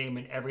started a game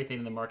and everything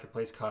in the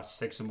marketplace cost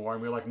 6 or more,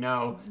 and we were like,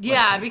 no.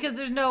 Yeah, because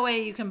there's no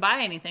way you can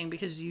buy anything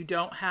because you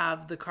don't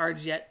have the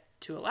cards yet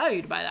to allow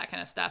you to buy that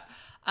kind of stuff.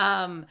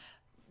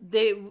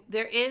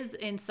 There is,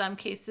 in some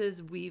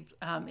cases, we've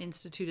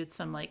instituted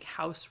some like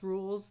house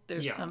rules.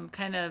 There's some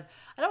kind of,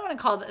 I don't want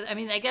to call it, I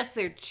mean, I guess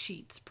they're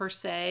cheats per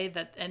se,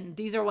 and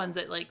these are ones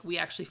that like we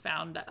actually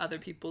found that other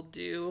people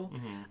do.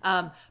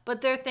 But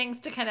they're things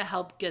to kind of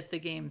help get the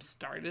game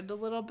started a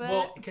little bit.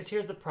 Well, because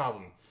here's the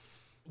problem.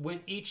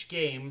 With each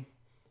game,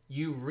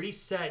 you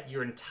reset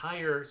your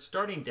entire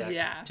starting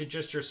deck to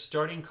just your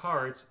starting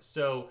cards.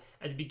 So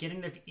at the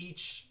beginning of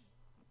each...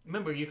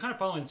 Remember, you're kind of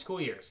following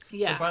school years.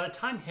 Yeah. So by the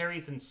time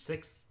Harry's in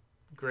 6th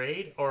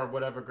grade, or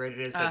whatever grade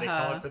it is that they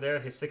call it for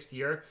his 6th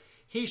year,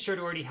 he should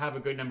already have a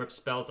good number of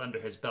spells under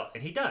his belt.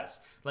 And he does.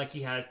 Like,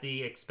 he has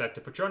the Expecto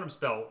Patronum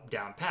spell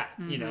down pat.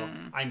 You know,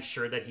 I'm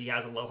sure that he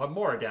has Aloha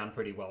Mora down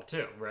pretty well,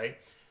 too, right?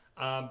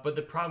 But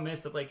the problem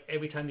is that, like,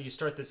 every time that you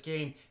start this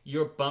game,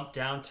 you're bumped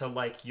down to,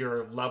 like,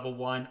 your level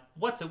 1,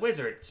 what's a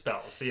wizard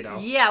spells, you know?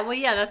 Yeah, well,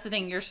 yeah, that's the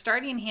thing. Your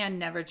starting hand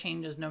never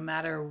changes no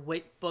matter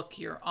what book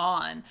you're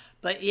on.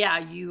 But, yeah,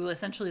 you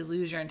essentially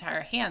lose your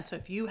entire hand. So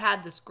if you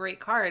had this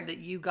great card that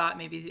you got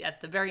maybe at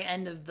the very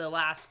end of the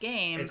last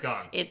game... It's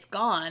gone. It's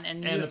gone,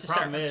 and you have to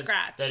start from scratch. And the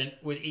problem is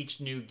that with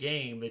each new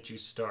game that you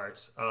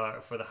start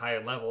for the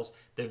higher levels,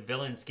 the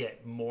villains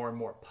get more and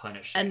more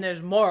punishing. And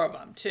there's more of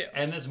them, too.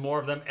 And there's more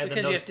of them, and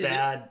because then those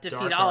bad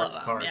Dark Arts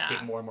cards yeah.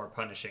 get more and more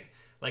punishing.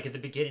 Like, at the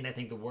beginning, I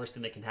think the worst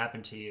thing that can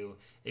happen to you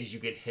is you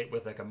get hit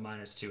with, like, a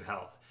 -2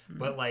 health.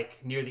 But,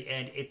 like, near the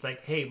end, it's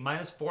like, hey,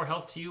 -4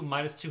 health to you,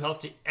 -2 health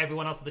to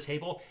everyone else at the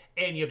table,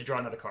 and you have to draw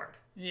another card.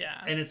 Yeah.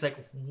 And it's like,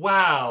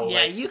 wow.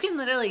 Yeah, like, you can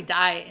literally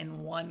die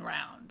in one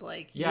round.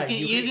 Like,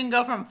 you can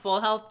go from full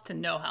health to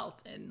no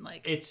health. And,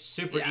 like, it's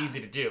super easy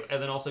to do.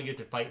 And then also you have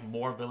to fight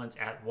more villains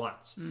at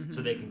once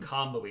so they can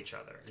combo each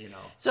other, you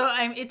know? So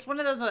it's one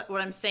of those,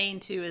 what I'm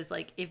saying too is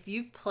like, if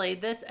you've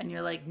played this and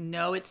you're like,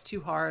 no, it's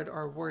too hard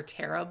or we're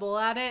terrible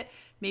at it,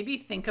 maybe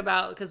think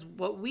about, because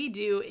what we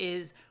do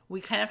is we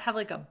kind of have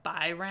like a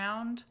buy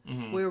round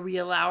where we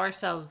allow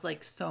ourselves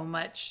like so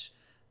much,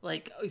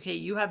 like, okay,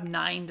 you have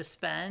 9 to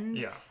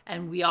spend,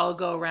 and we all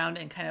go around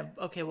and kind of,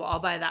 okay, well, I'll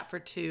buy that for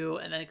 2,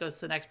 and then it goes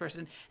to the next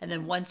person, and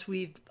then once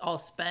we've all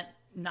spent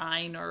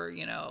 9 or,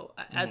 you know,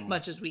 as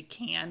much as we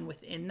can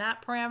within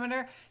that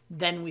parameter,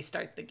 then we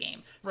start the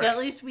game. So at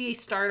least we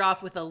start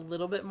off with a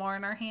little bit more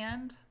in our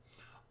hand.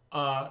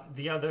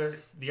 The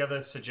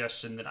other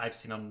suggestion that I've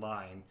seen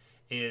online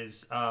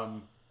is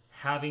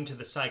having to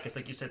the side, because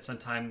like you said,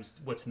 sometimes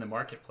what's in the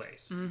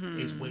marketplace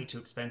is way too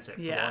expensive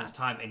for a long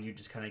time, and you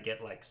just kind of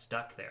get like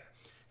stuck there.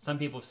 Some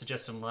people have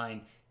suggested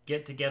online,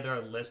 get together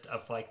a list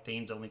of like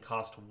things only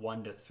cost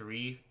 1 to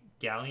 3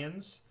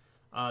 galleons.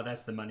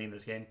 That's the money in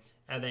this game.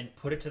 And then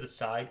put it to the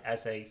side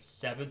as a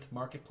 7th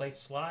marketplace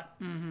slot,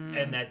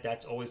 and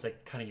that's always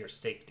like kind of your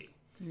safety.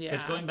 Yeah.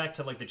 Because going back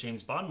to like the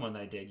James Bond one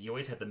that I did, you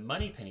always had the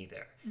money penny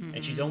there,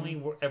 and she's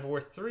only ever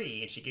worth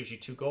 3, and she gives you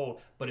 2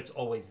 gold, but it's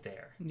always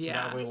there. So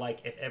that way,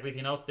 like if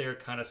everything else there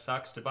kind of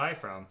sucks to buy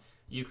from,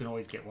 you can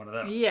always get one of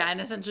those. Yeah,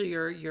 and essentially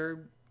you're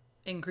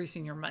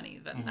increasing your money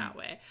then that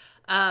way.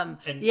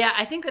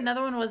 I think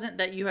another one wasn't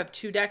that you have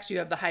 2 decks. You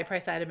have the high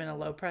price item and a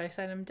low price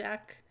item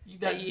deck.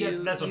 That's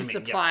what I mean.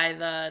 Supply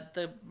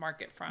the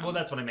market from. Well,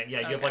 that's what I meant. Yeah,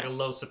 you have like a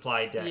low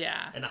supply deck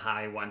and a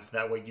high one, so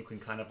that way you can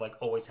kind of like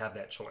always have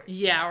that choice.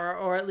 Yeah,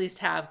 or at least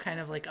have kind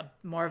of like a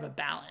more of a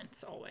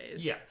balance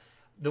always. Yeah.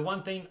 The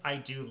one thing I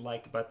do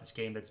like about this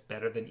game that's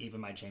better than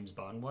even my James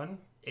Bond one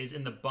is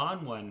in the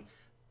Bond one,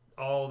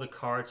 all the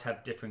cards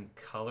have different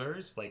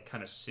colors, like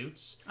kind of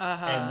suits.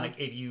 And like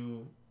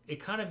it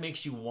kind of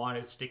makes you want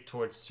to stick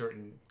towards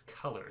certain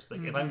colors.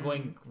 Like if I'm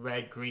going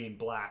red, green, and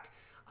black,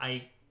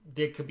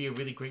 there could be a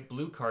really great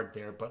blue card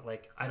there, but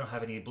like I don't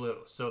have any blue,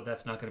 so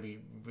that's not going to be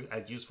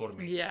as useful to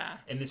me. Yeah.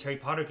 In this Harry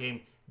Potter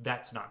game,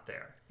 that's not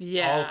there.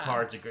 Yeah. All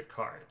cards are good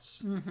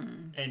cards.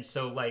 And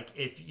so like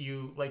if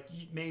you like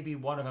maybe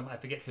one of them, I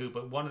forget who,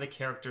 but one of the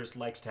characters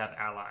likes to have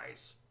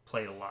allies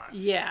played a lot.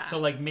 Yeah. So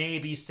like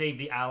maybe save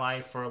the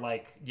ally for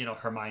like,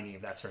 Hermione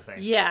if that's her thing.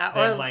 Yeah.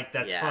 Then like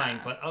that's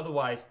fine. But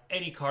otherwise,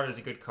 any card is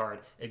a good card.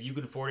 If you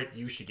can afford it,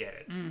 you should get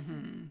it.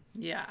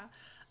 Yeah.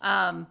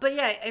 But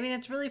yeah, I mean,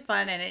 it's really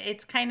fun, and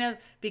it's kind of,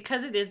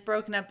 because it is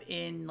broken up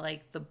in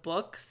like the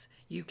books,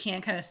 you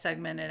can kind of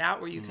segment it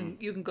out where you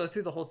can go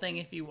through the whole thing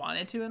if you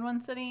wanted to in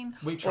one sitting.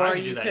 We tried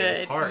to do that. It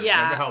was hard.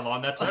 Yeah. Remember how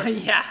long that took?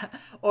 Yeah.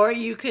 Or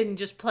you can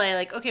just play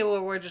like, okay,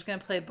 well, we're just going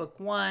to play book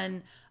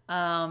 1.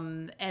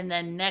 And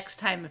then next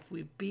time, if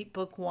we beat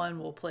book 1,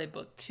 we'll play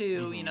book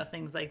 2,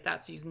 things like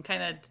that. So you can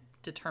kind of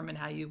determine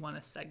how you want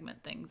to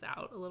segment things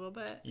out a little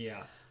bit.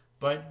 Yeah.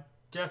 But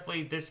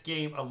definitely this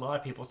game, a lot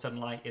of people said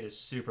online, it is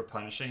super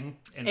punishing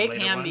in the later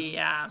ones. It can be,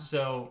 yeah.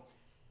 So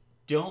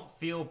don't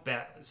feel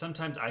bad.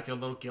 Sometimes I feel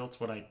a little guilt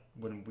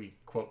when we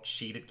quote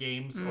cheat at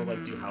games or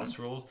like do house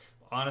rules.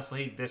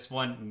 Honestly, this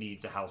one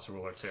needs a house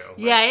rule or 2.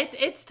 Yeah,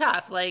 it's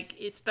tough. Like,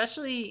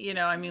 especially,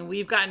 I mean,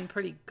 we've gotten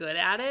pretty good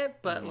at it,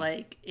 but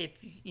like if,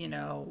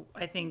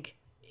 I think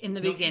in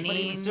the beginning, but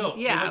even still,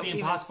 it would be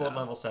impossible at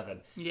level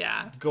 7.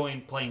 Yeah,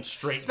 playing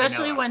straight. Especially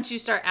vanilla. once you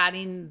start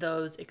adding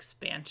those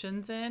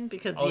expansions in,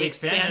 because the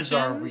expansions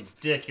are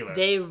ridiculous.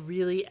 They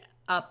really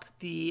up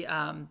the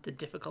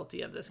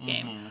difficulty of this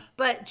game.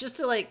 But just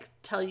to like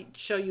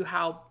show you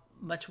how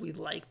much we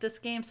like this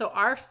game. So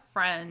our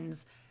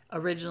friends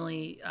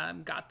originally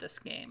got this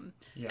game.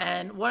 Yeah.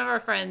 And one of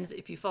our friends,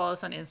 if you follow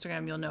us on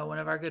Instagram, you'll know one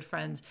of our good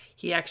friends,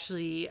 he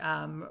actually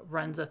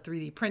runs a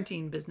 3D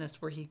printing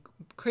business where he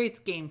creates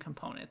game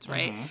components,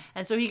 right?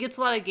 And so he gets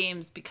a lot of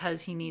games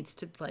because he needs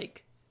to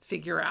like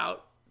figure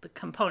out the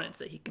components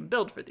that he can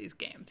build for these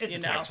games. It's a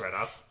tax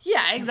write-off.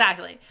 Yeah,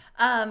 exactly.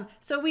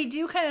 So we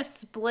do kind of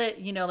split,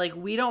 like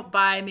we don't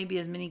buy maybe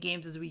as many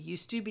games as we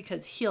used to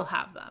because he'll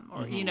have them,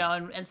 or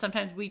and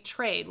sometimes we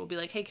trade. We'll be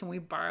like, hey, can we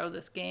borrow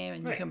this game,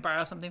 and you can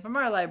borrow something from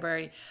our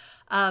library.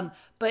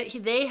 But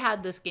they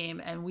had this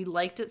game, and we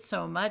liked it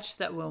so much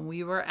that when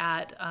we were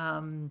at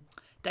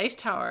Dice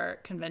Tower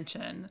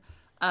convention,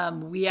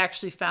 we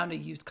actually found a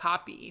used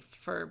copy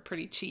for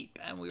pretty cheap,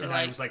 and we were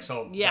I was like,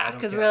 so yeah,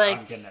 because we're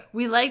like,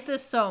 we like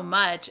this so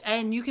much,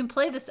 and you can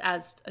play this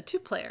as a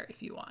 2-player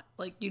if you want.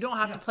 Like, you don't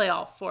have to play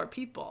all 4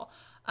 people.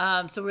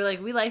 So we're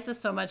like, we like this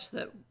so much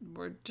that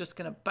we're just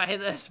gonna buy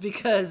this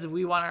because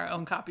we want our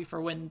own copy for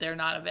when they're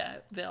not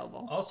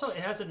available. Also, it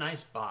has a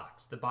nice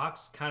box. The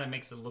box kind of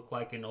makes it look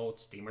like an old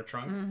steamer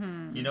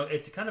trunk.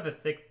 It's kind of a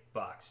thick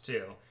box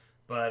too,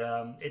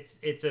 but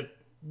it's a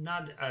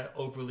not an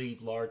overly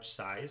large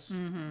size.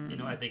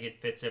 I think it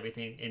fits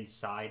everything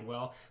inside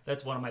well.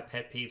 That's one of my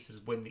pet peeves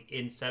is when the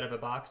inside of a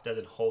box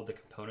doesn't hold the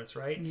components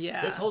right.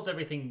 Yeah. This holds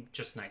everything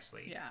just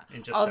nicely. Yeah.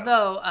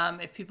 Although,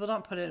 if people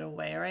don't put it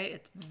away right,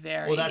 it's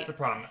very... Well, that's the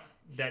problem.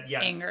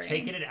 Angering.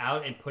 Taking it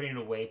out and putting it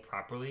away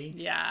properly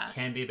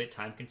can be a bit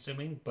time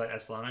consuming, but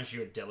as long as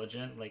you're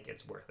diligent, like,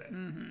 it's worth it.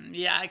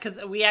 Yeah, because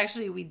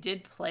we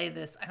did play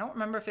this. I don't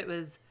remember if it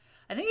was...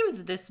 I think it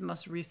was this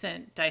most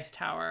recent Dice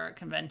Tower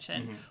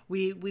convention.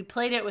 We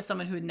played it with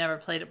someone who had never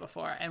played it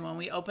before, and when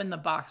we opened the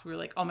box, we were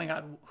like, "Oh my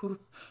god, who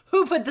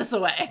put this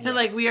away?" Yeah.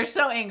 Like, we are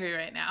so angry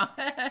right now.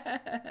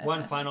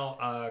 One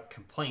final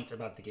complaint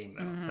about the game,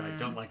 though, that I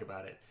don't like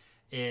about it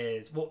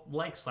is, well,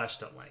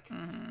 like/don't like,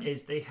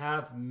 is they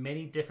have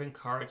many different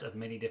cards of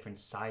many different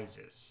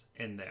sizes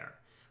in there.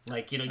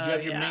 Like, you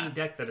have your main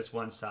deck that is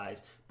one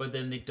size, but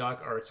then the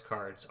Dark Arts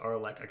cards are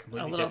like a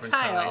completely different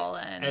size.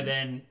 And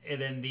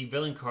then the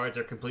villain cards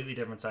are completely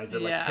different size.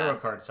 They're like tarot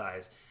card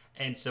size.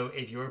 And so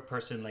if you're a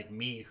person like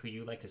me who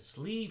you like to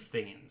sleeve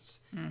things,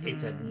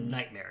 it's a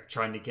nightmare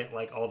trying to get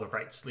like all the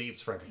right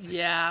sleeves for everything.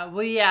 Yeah.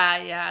 Well,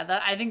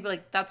 yeah. I think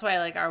like that's why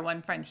like our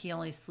one friend, he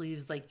only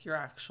sleeves like your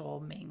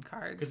actual main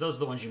cards. Because those are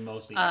the ones you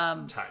mostly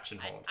touch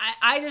and hold.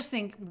 I just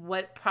think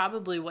what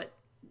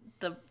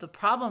the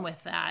problem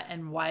with that,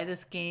 and why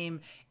this game,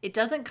 it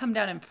doesn't come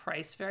down in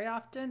price very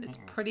often. It's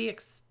pretty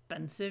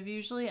expensive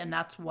usually, and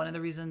that's one of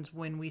the reasons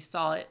when we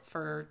saw it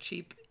for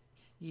cheap,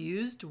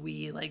 used,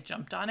 we like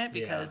jumped on it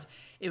because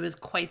it was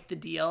quite the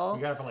deal.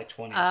 You got it for like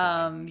 20 or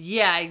something.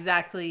 Yeah,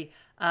 exactly.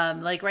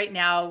 Like right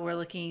now we're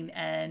looking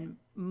and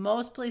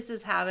most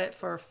places have it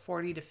for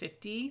 40 to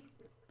 50.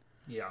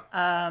 Yeah.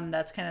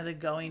 That's kind of the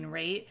going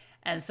rate.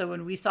 And so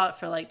when we saw it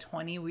for like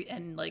 20,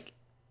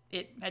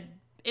 it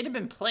had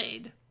been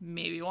played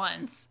maybe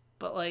once,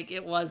 but like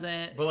it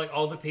wasn't. But like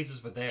all the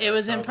pieces were there. It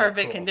was so in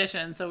perfect cool.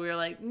 condition, so we were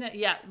like,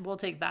 yeah, we'll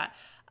take that.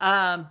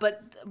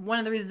 But one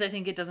of the reasons I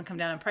think it doesn't come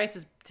down in price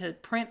is to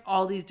print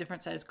all these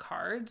different size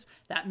cards.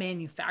 That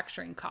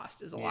manufacturing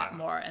cost is a lot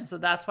more, and so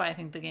that's why I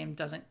think the game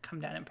doesn't come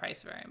down in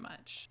price very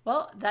much.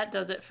 Well, that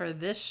does it for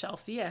this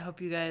Shelfie. I hope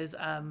you guys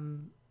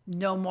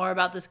know more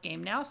about this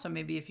game now. So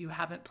maybe if you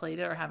haven't played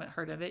it or haven't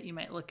heard of it, you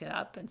might look it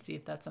up and see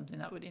if that's something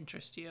that would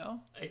interest you.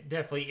 It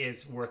definitely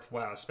is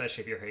worthwhile,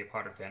 especially if you're a Harry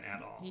Potter fan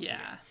at all.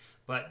 Yeah.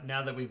 But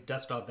now that we've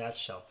dusted off that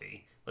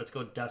Shelfie, let's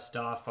go dust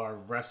off our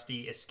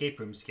rusty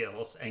escape room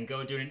skills and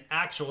go do an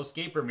actual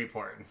escape room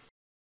report.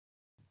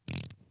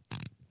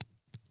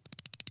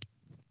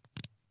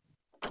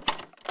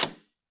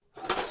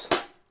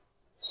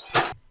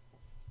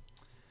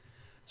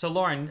 So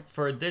Lauren,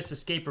 for this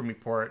escape room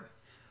report,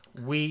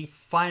 we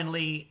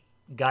finally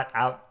got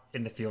out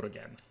in the field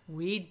again.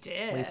 We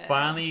did. We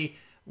finally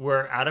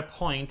were at a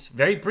point,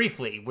 very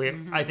briefly, where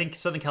I think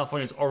Southern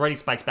California has already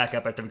spiked back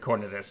up at the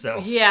recording of this. So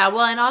yeah,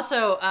 well, and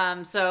also,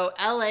 so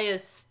LA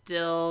is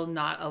still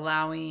not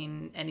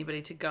allowing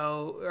anybody to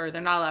go, or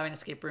they're not allowing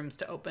escape rooms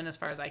to open, as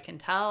far as I can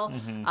tell.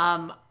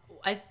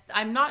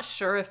 I'm not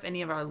sure if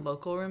any of our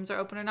local rooms are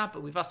open or not,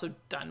 but we've also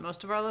done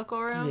most of our local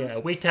rooms. yeah,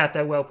 we tapped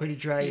that well pretty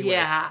dry. Anyways.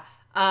 Yeah.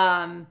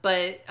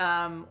 But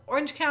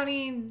Orange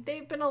County,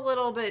 they've been a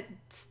little bit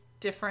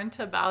different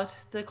about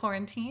the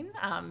quarantine.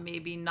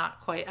 Maybe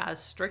not quite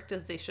as strict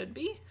as they should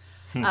be.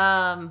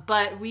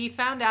 But we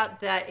found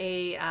out that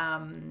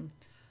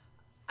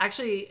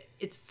actually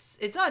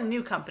it's not a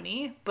new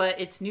company,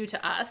 but it's new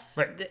to us.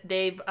 Right.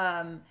 They've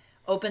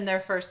opened their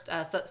first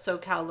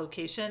SoCal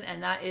location,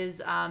 and that is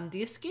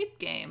the Escape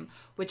Game,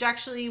 which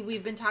actually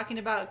we've been talking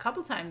about a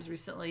couple times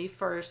recently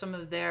for some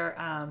of their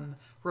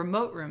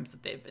remote rooms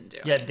that they've been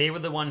doing. Yeah, they were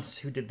the ones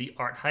who did the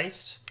art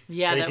heist.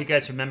 Yeah. But if you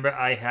guys remember,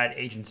 I had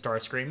Agent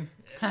Starscream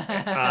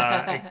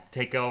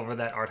take over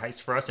that art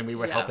heist for us, and we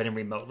were helping him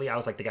remotely. I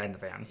was like the guy in the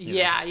van.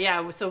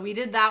 Yeah. So we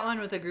did that one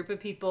with a group of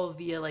people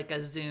via like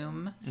a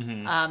Zoom.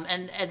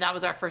 And that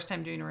was our first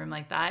time doing a room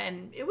like that.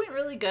 And it went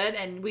really good.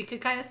 And we could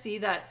kind of see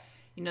that,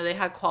 they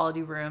had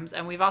quality rooms.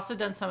 And we've also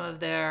done some of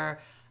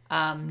their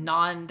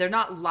they're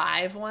not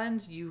live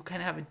ones. You kind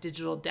of have a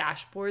digital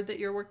dashboard that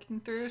you're working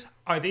through.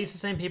 Are these the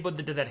same people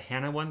that did that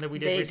Hannah one that we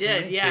did They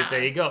recently? did, yeah. So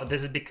there you go.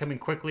 This is becoming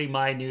quickly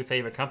my new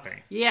favorite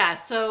company. Yeah,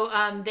 so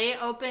they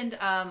opened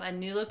a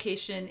new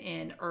location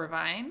in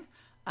Irvine,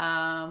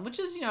 which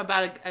is,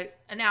 about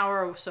an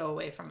hour or so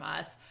away from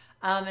us.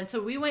 And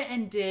so we went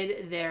and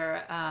did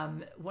their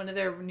one of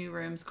their new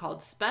rooms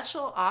called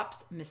Special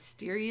Ops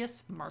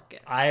Mysterious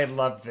Market. I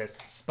love this.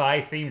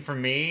 Spy theme for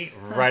me,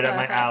 right up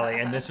my alley.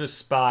 And this was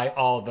spy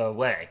all the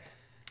way.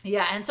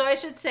 Yeah, and so I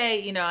should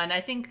say, and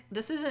I think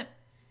this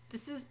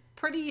is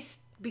pretty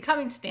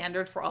becoming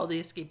standard for all the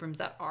escape rooms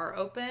that are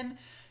open.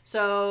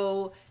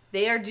 So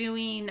they are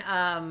doing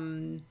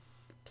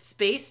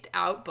spaced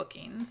out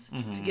bookings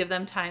to give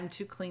them time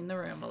to clean the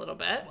room a little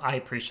bit. I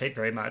appreciate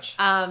very much.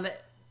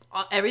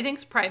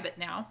 Everything's private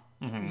now.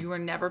 You are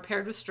never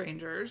paired with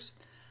strangers.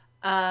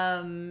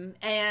 And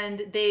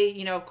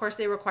they, of course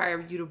they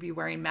require you to be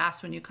wearing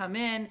masks when you come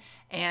in,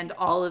 and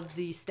all of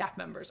the staff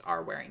members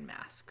are wearing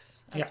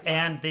masks. Yeah,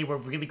 and they were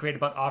really great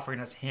about offering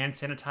us hand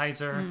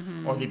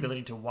sanitizer or the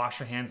ability to wash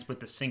your hands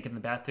with the sink in the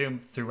bathroom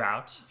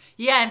throughout.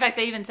 Yeah, in fact,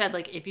 they even said,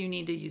 if you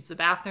need to use the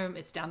bathroom,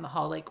 it's down the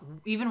hall,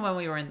 even when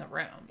we were in the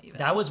room. Even.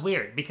 That was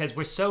weird, because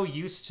we're so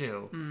used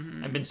to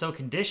and been so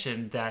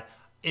conditioned that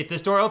if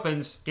this door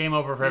opens, game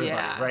over for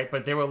everybody, right?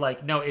 But they were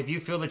like, no, if you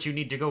feel that you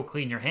need to go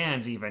clean your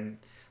hands even,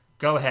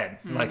 go ahead.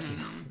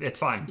 It's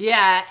fine.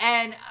 Yeah,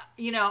 and,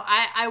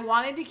 I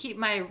wanted to keep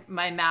my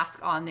mask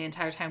on the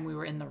entire time we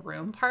were in the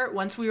room part.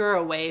 Once we were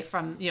away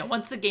from,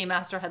 once the game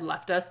master had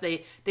left us,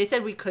 they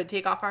said we could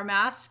take off our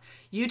masks.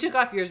 You took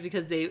off yours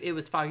because it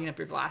was fogging up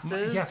your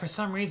glasses. Yeah, for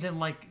some reason,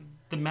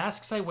 the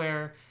masks I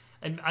wear,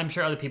 and I'm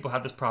sure other people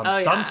have this problem. Oh,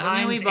 yeah.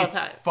 Sometimes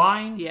it's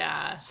fine.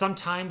 Yeah.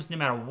 Sometimes, no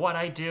matter what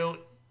I do,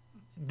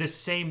 the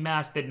same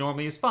mask that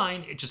normally is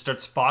fine, it just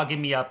starts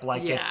fogging me up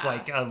it's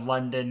like a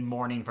London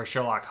morning for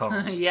Sherlock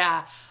Holmes.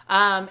 Yeah.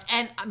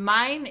 And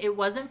mine, it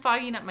wasn't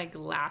fogging up my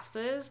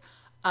glasses,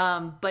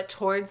 but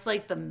towards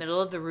the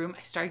middle of the room,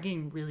 I started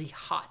getting really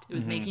hot. It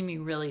was making me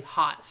really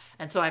hot.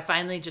 And so I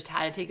finally just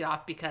had to take it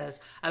off because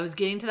I was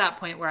getting to that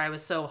point where I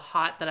was so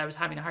hot that I was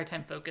having a hard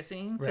time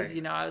focusing because,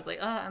 right. I was like,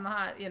 oh, I'm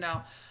hot,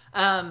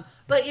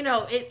 But,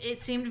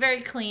 it seemed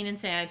very clean and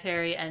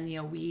sanitary,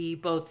 and, we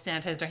both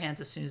sanitized our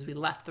hands as soon as we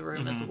left the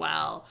room as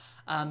well,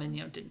 and,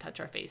 didn't touch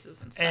our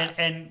faces and stuff.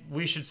 And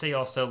we should say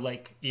also,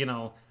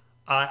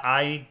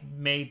 I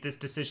made this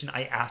decision.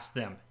 I asked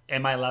them,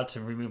 am I allowed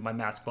to remove my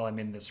mask while I'm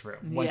in this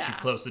room once you've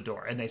closed the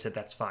door? And they said,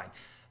 that's fine.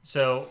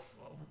 So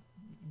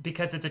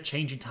because it's a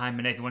changing time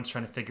and everyone's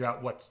trying to figure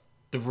out what's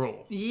the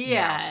rule.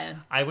 Yeah.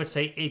 Now, I would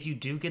say if you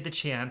do get the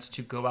chance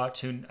to go out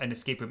to an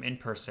escape room in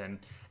person,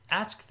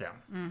 ask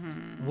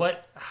them,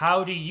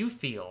 how do you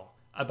feel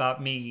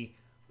about me,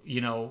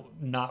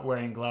 not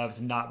wearing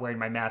gloves, not wearing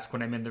my mask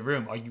when I'm in the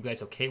room? Are you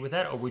guys okay with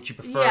that? Or would you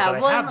prefer that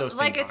I have those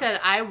things like I said,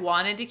 I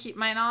wanted to keep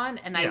mine on,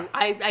 and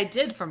I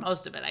did for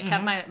most of it. I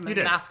kept my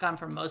mask on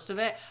for most of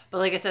it. But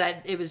like I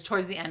said, it was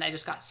towards the end, I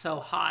just got so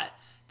hot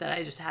that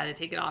I just had to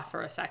take it off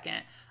for a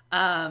second.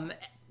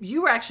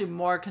 You were actually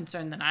more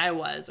concerned than I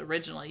was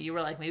originally. You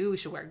were like, maybe we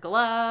should wear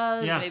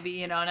gloves,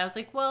 maybe, and I was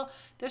like, well,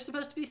 they're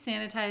supposed to be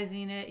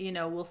sanitizing it,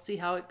 we'll see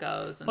how it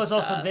goes. And plus,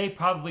 also, they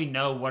probably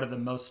know what are the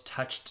most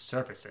touched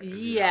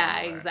surfaces.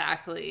 Yeah,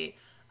 exactly.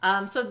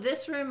 So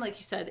this room, like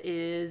you said,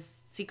 is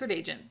Secret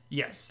Agent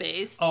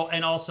based. Oh,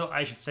 and also,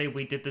 I should say,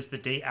 we did this the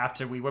day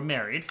after we were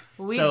married.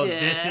 We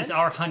did. This is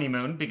our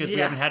honeymoon, because we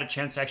haven't had a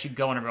chance to actually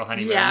go on a real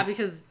honeymoon. Yeah,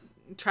 because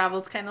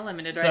travel's kind of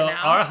limited right now. So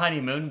our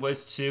honeymoon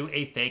was to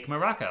a fake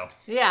Morocco.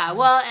 Yeah,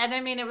 well, and I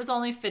mean, it was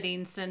only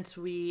fitting since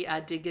we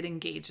did get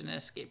engaged in an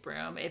escape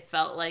room. It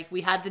felt like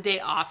we had the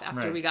day off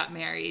after we got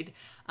married,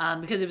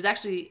 because it was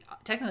actually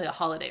technically a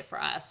holiday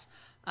for us.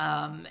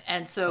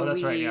 And so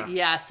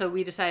so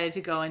we decided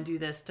to go and do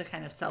this to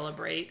kind of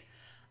celebrate.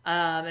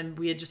 And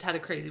we had just had a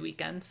crazy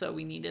weekend, so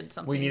we needed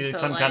something. We needed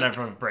some kind of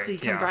a break,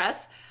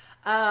 decompress.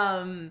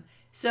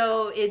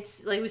 So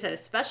it's, like we said, a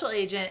special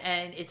agent,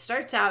 and it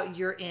starts out,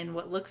 you're in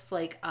what looks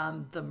like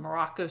the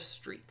Morocco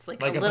streets.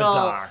 Like a little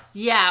bazaar.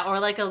 Yeah, or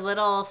like a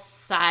little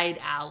side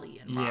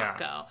alley in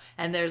Morocco. Yeah.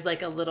 And there's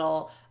like a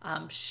little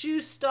shoe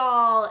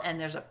stall,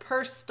 and there's a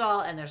purse stall,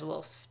 and there's a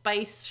little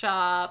spice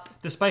shop.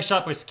 The spice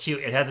shop was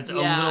cute. It has its own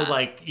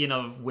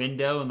little,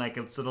 window, and like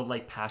its little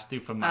pass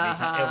through for money.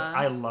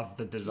 I love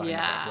the design of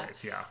that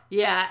place,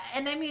 Yeah,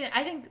 and I mean,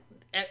 I think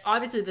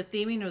obviously the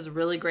theming was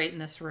really great in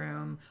this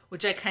room,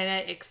 which I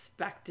kind of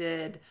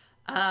expected.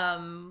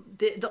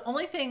 The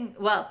only thing,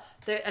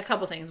 there are a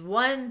couple things.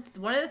 One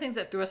of the things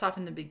that threw us off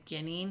in the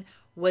beginning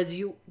was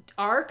you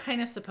are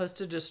kind of supposed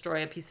to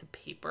destroy a piece of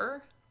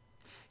paper.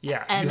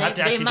 Yeah, and you have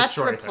to actually they must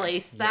destroy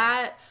replace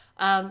that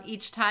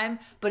each time.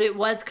 But it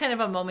was kind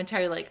of a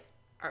momentary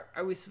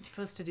are we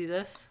supposed to do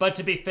this? But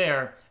to be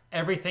fair,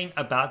 everything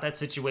about that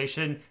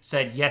situation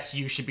said, yes,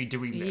 you should be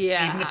doing this.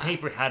 Yeah. Even the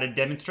paper had a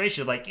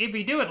demonstration, like, if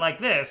you do it like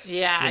this.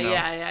 Yeah.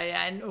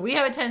 And we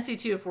have a tendency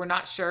to, if we're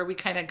not sure, we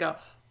kind of go,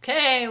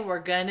 okay,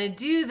 we're going to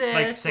do this.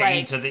 Like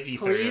saying to the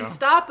ether. Please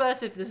stop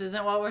us if this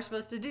isn't what we're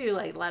supposed to do.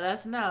 Like, let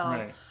us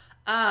know.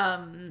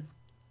 Right.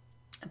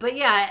 But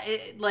yeah,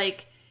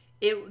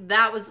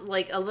 that was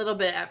like a little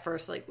bit at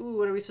first, like, ooh,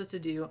 what are we supposed to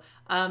do?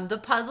 The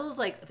puzzles,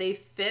 like, they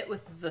fit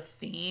with the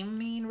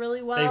theming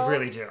really well. They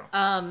really do.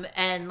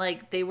 And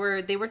like they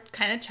were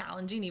kind of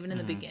challenging even in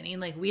the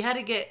beginning. Like we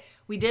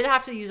did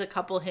have to use a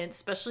couple hints,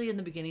 especially in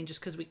the beginning, just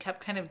because we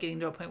kept kind of getting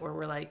to a point where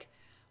we're like,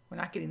 we're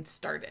not getting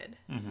started,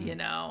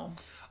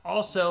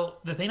 Also,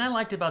 the thing I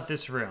liked about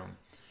this room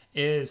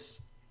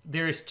is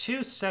there's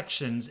two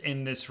sections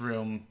in this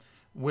room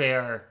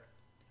where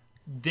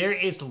there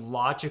is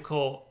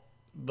logical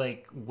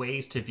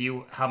ways to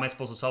view how am I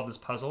supposed to solve this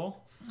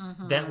puzzle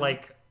that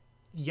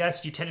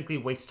yes, you technically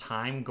waste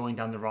time going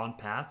down the wrong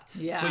path,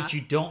 but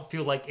you don't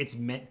feel like it's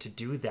meant to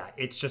do that.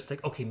 It's just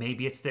like, okay,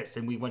 maybe it's this,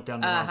 and we went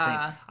down the wrong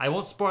thing. I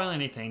won't spoil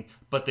anything,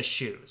 but the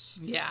shoes.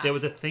 Yeah. There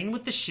was a thing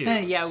with the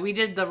shoes. Yeah, we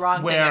did the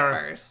wrong thing at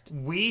first.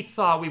 We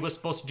thought we were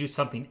supposed to do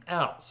something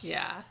else.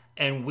 Yeah.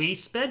 And we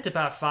spent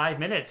about 5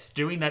 minutes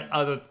doing that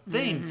other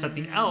thing,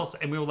 something else,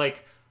 and we were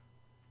like,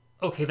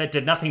 okay, that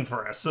did nothing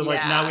for us. So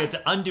now we have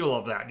to undo all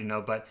of that,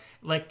 but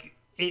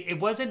it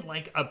wasn't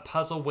like a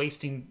puzzle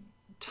wasting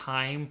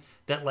time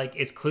that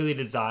is clearly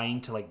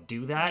designed to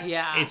do that.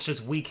 Yeah. It's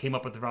just we came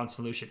up with the wrong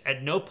solution.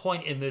 At no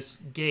point in this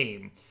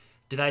game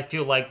did I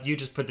feel like you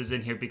just put this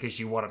in here because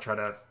you want to try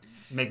to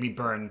make me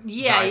burn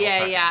valuable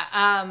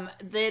seconds.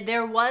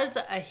 There was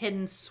a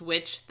hidden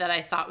switch that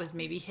I thought was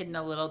maybe hidden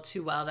a little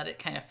too well, that it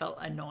kind of felt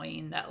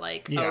annoying that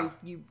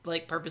you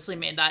purposely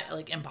made that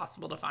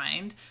impossible to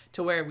find,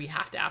 to where we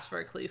have to ask for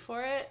a clue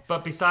for it.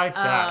 But besides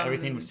that,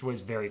 everything was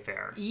very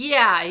fair.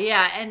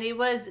 And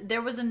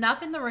there was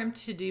enough in the room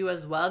to do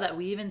as well that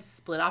we even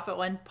split off at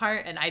one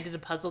part, and I did a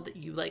puzzle that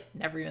you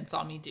never even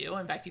saw me do.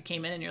 In fact, you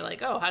came in and you're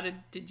like, oh, how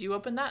did you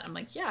open that? I'm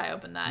like, yeah, I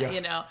opened that.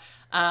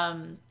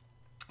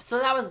 So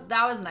that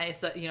was nice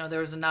that there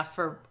was enough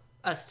for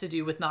us to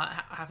do with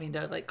not having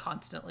to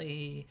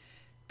constantly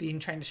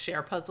trying to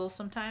share puzzles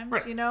sometimes.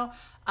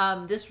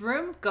 Right. This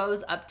room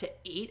goes up to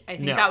 8. I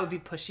think that would be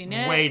pushing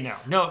it.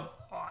 No,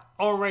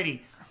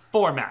 already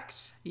 4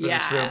 max for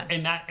this room,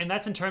 and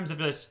that's in terms of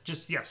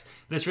just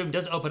this room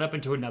does open up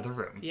into another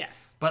room.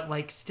 Yes,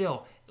 but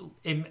still,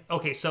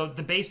 okay. So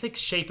the basic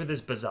shape of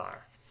this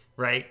bazaar,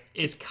 right,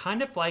 is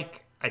kind of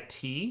like a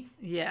T.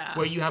 Yeah,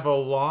 where you have a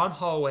long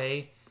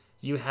hallway.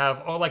 You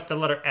have, the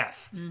letter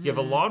F. You have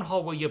a long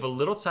hallway, you have a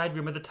little side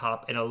room at the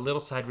top and a little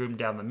side room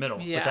down the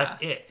middle. Yeah. But that's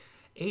it.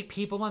 8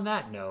 people on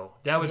that? No,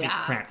 that would be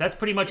Yeah. cramped. That's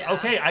pretty much Yeah.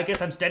 okay. I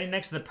guess I'm standing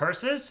next to the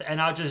purses,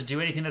 and I'll just do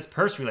anything that's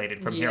purse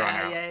related from here on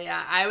out.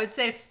 Yeah. I would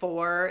say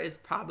 4 is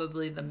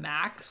probably the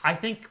max. I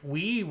think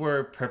we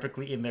were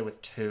perfectly in there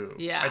with 2.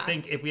 Yeah. I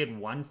think if we had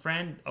one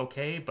friend,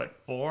 okay, but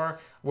 4,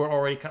 we're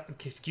already.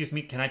 Excuse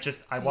me, can I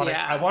just? I want to.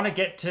 Yeah. I want to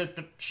get to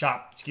the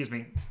shop. Excuse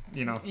me.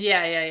 You know.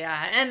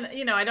 Yeah. And,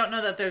 I don't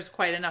know that there's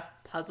quite enough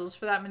puzzles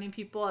for that many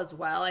people as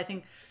well. I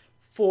think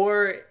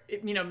 4,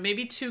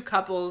 maybe 2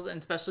 couples, and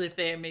especially if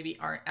they maybe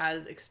aren't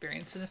as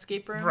experienced in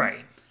escape rooms.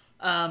 Right.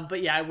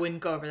 But yeah, I wouldn't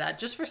go over that.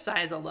 Just for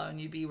size alone,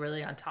 you'd be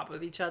really on top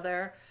of each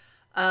other.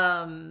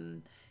 I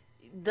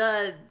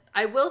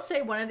will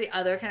say one of the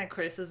other kind of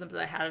criticisms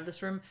that I had of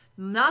this room,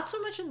 not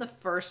so much in the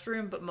first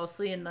room, but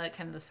mostly in the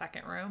kind of the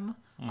second room,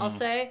 I'll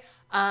say,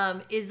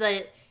 is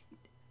that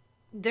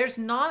there's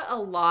not a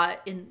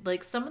lot in,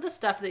 like, some of the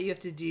stuff that you have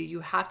to do, you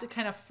have to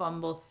kind of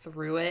fumble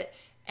through it,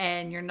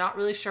 and you're not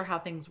really sure how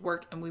things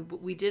work. And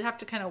we did have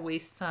to kind of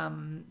waste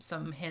some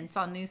hints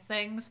on these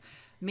things,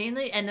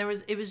 mainly. And it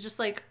was just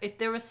like, if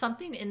there was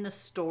something in the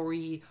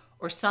story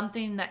or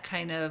something that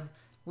kind of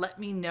let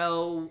me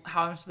know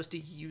how I'm supposed to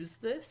use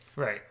this,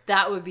 Right.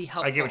 that would be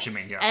helpful. I get what you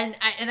mean, yeah.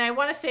 And I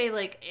want to say,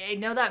 like, I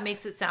know that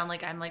makes it sound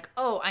like I'm like,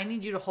 oh, I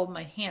need you to hold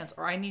my hands,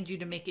 or I need you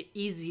to make it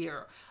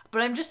easier.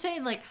 But I'm just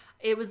saying, like,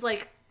 it was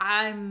like,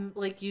 I'm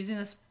like using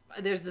this,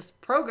 there's this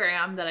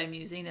program that I'm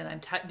using, and I'm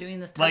doing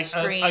this touch Like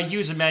screen. a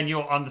user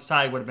manual on the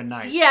side would have been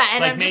nice. Yeah,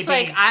 and like I'm just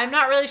like, I'm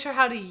not really sure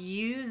how to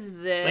use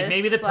this. Like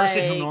maybe the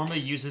person who like- normally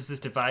uses this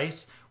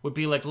device would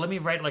be like, let me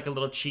write like a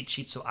little cheat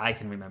sheet so I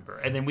can remember,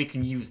 and then we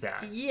can use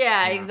that.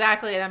 Yeah,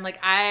 exactly. And I'm like,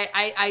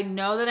 I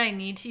know that I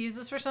need to use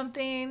this for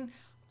something,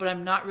 but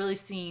I'm not really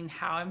seeing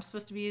how I'm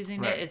supposed to be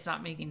using Right. it. It's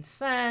not making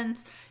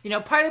sense.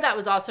 Part of that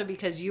was also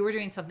because you were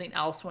doing something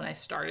else when I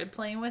started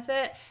playing with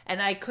it, and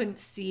I couldn't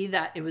see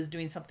that it was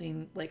doing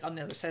something like on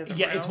the other side of the room.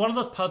 Yeah, it's one of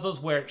those puzzles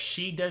where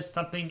she does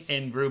something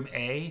in room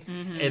A,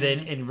 and then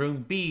in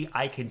room B,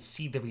 I can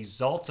see the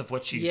results of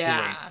what she's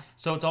doing.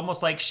 So it's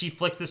almost like she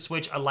flicks the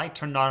switch, a light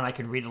turned on, and I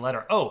can read a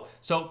letter. Oh,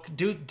 so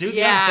do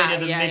the other thing,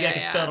 and then maybe I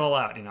can spell it all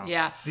out.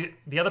 Yeah.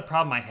 The other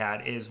problem I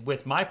had is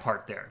with my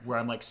part there, where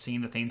I'm like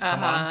seeing the things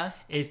come on,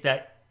 is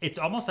that it's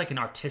almost like an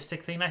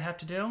artistic thing I have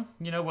to do,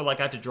 where like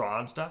I have to draw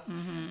and stuff.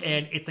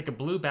 And it's like a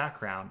blue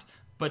background,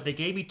 but they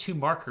gave me 2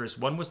 markers.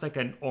 One was like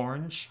an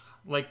orange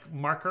like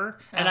marker,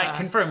 and I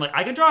confirmed like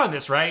I can draw on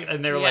this, right?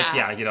 And they were like,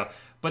 yeah.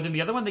 But then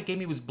the other one they gave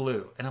me was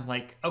blue, and I'm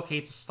like, okay,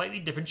 it's a slightly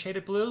different shade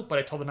of blue. But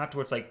I told them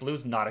afterwards, like,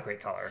 blue's not a great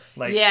color.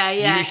 Like,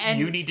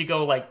 you need to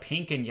go like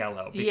pink and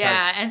yellow.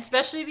 Because, and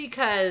especially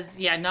because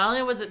not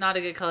only was it not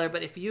a good color,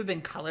 but if you've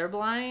been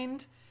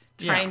colorblind,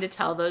 trying to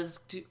tell those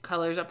 2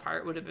 colors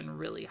apart would have been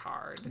really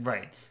hard.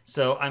 Right.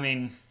 So I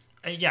mean.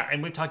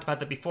 And we've talked about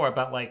that before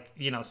about like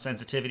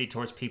sensitivity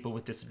towards people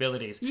with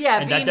disabilities. Yeah,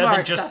 and being that doesn't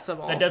more just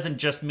accessible. that doesn't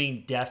just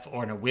mean deaf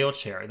or in a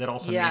wheelchair. That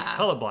also means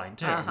colorblind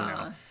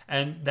too.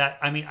 And that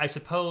I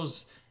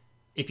suppose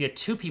if you have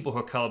 2 people who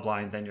are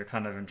colorblind, then you're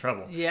kind of in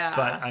trouble. Yeah.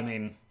 But I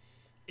mean,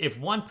 if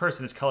one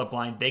person is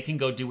colorblind, they can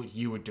go do what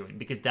you were doing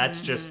because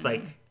that's just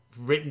like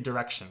written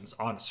directions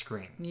on a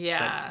screen.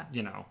 Yeah.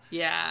 That,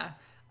 Yeah.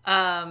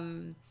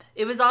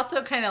 It was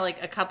also kind of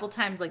like a couple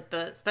times, like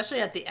especially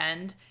at the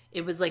end,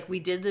 it was like we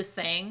did this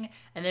thing,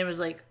 and then it was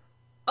like,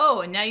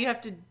 oh, and now you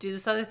have to do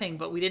this other thing,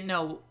 but we didn't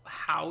know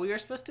how we were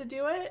supposed to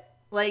do it.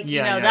 Like,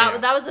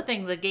 that was the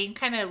thing. The game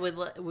kind of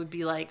would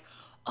be like,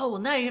 oh,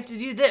 well, now you have to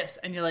do this,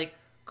 and you're like,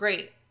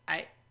 great,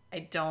 I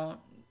don't.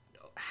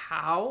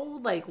 How?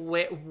 Like,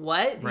 what?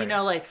 Right.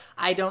 Like,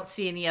 I don't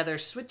see any other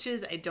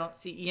switches. I don't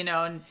see,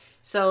 and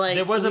so like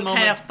there was we a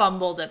moment, kind of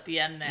fumbled at the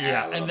end there.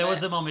 Yeah, and there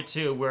was a moment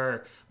too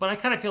where, but I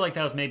kind of feel like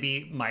that was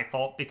maybe my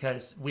fault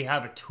because we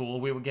have a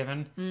tool we were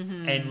given,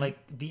 and like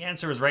the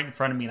answer was right in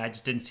front of me, and I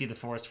just didn't see the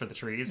forest for the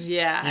trees.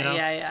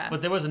 Yeah.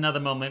 But there was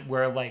another moment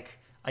where like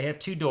I have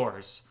 2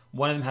 doors,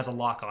 one of them has a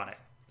lock on it,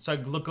 so I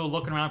go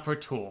looking around for a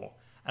tool.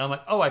 And I'm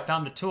like, oh, I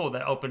found the tool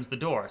that opens the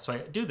door. So I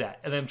do that.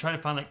 And then I'm trying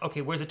to find like,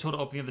 okay, where's the tool to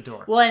open the other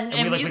door? Well, and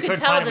we you couldn't could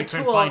tell find it,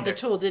 the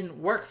tool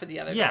didn't work for the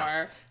other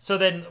door. So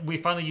then we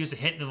finally use a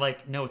hint and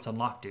like, no, it's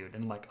unlocked, dude.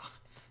 And I'm like,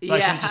 so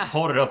I should have just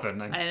pulled it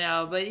open. I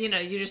know, but you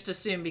just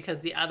assume because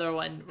the other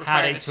one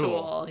required a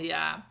tool.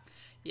 Yeah.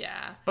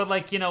 But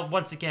like,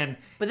 once again,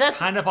 but that's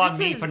kind of on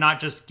me for not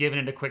just giving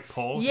it a quick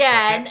pull.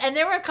 Yeah, and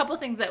there were a couple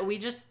things that we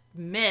just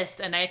missed,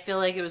 and I feel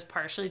like it was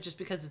partially just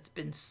because it's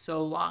been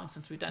so long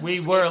since we've done. We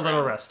were a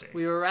little rusty.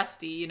 We were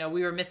rusty.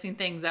 We were missing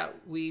things that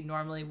we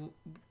normally,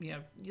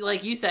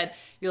 like you said,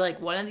 you're like,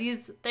 one of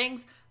these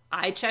things,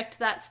 I checked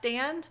that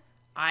stand,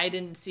 I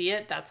didn't see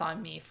it. That's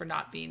on me for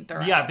not being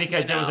thorough. Yeah,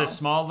 because there was a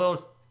small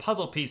little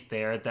puzzle piece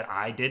there that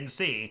I didn't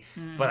see,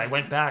 but I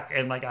went back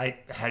and like I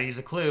had to use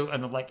a clue,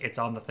 and then like it's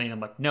on the thing.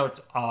 I'm like, no, it's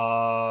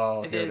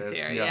here it is.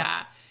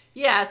 Here,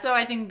 yeah. So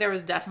I think there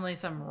was definitely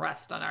some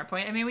rust on our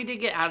point. I mean, we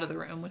did get out of the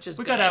room, which is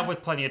we got out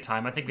with plenty of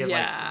time. I think we had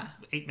like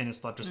 8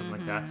 minutes left or something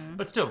like that, Mm-hmm.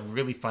 but still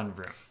really fun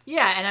room.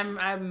 Yeah, and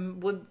I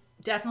would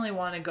definitely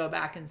want to go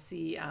back and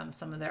see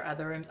some of their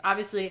other rooms.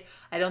 Obviously,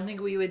 I don't think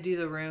we would do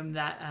the room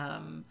that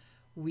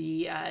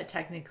We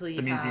technically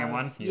The museum have,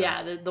 one?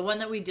 Yeah, the one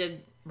that we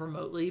did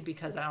remotely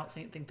because I don't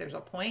think there's a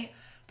point.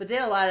 But they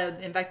had a lot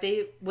of, in fact,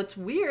 what's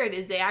weird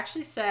is they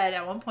actually said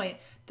at one point,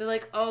 they're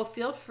like, oh,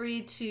 feel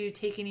free to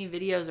take any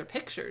videos or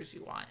pictures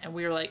you want. And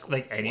we were like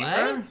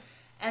anywhere? What?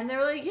 And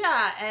they're like,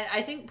 yeah. And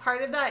I think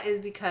part of that is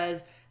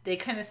because they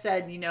kind of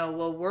said,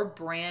 well, we're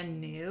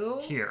brand new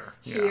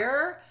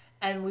here.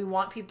 And we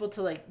want people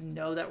to like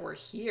know that we're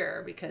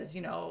here because,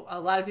 a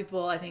lot of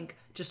people, I think,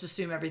 just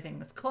assume everything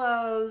was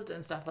closed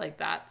and stuff like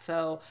that.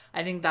 So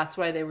I think that's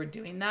why they were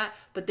doing that.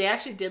 But they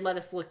actually did let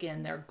us look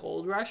in their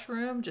Gold Rush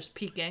room, just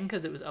peek in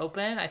because it was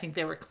open. I think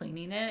they were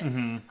cleaning it.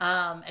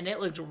 And it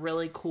looked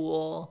really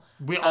cool.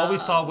 All we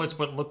saw was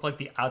what looked like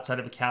the outside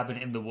of a cabin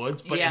in the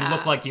woods, but it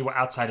looked like you were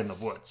outside in the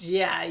woods.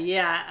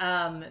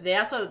 Yeah. They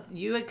also,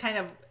 you had kind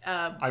of,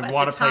 I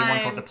want to play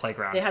one called The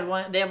Playground.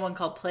 They have one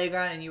called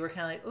Playground, and you were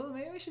kind of like, oh,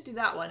 maybe we should do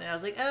that one. And I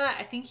was like,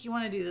 I think you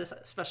want to do this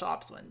special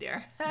ops one,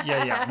 dear.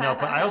 Yeah. No,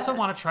 but I also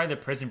want to try the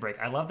Prison Break.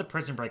 I love the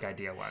Prison Break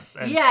idea ones.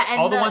 And and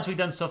all the ones we've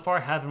done so far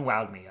haven't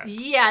wowed me yet.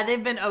 Yeah,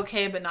 they've been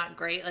okay, but not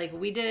great. Like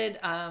we did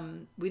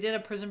a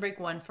Prison Break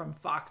one from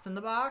Fox in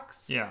the Box.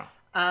 Yeah.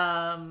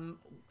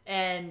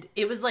 And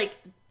it was like,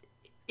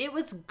 it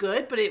was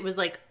good, but it was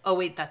like, oh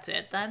wait, that's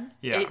it then?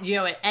 Yeah.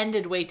 It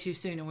ended way too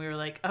soon and we were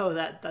like, oh,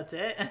 that's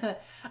it?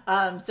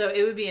 So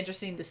it would be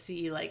interesting to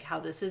see like how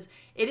this is.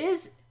 It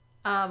is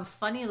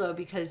funny though,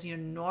 because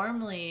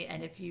normally,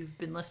 and if you've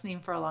been listening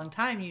for a long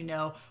time,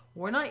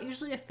 we're not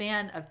usually a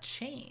fan of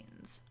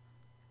chains.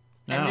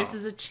 No. And this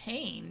is a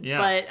chain.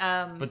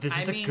 Yeah. But this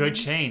is a good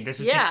chain. This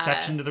is the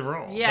exception to the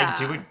rule. Yeah.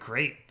 They do it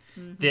great.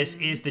 This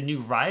is the new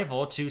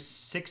rival to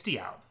 60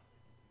 Out.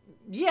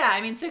 Yeah,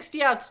 I mean,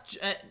 60 Outs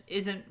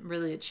isn't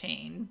really a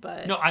chain,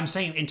 but... No, I'm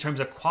saying in terms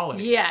of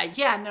quality.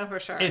 Yeah, no,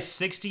 for sure. If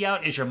 60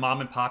 Out is your mom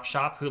and pop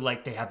shop who,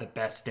 like, they have the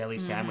best deli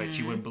sandwich,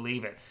 you wouldn't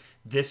believe it.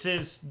 This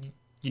is,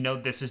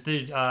 this is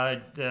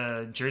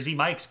the Jersey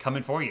Mike's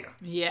coming for you.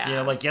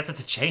 Yeah. Yes,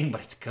 it's a chain, but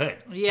it's good.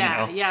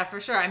 Yeah, for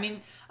sure. I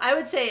mean, I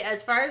would say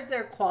as far as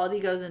their quality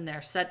goes and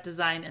their set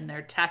design and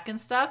their tech and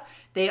stuff,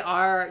 they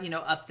are,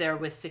 up there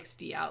with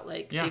 60 Out.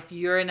 Like, if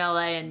you're in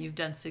LA and you've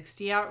done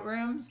 60 Out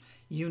rooms...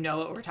 You know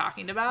what we're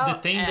talking about.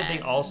 The thing that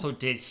they also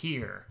did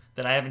here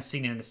that I haven't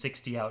seen in the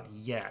 60 Out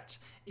yet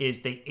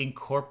is they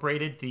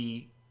incorporated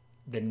the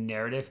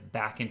narrative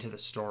back into the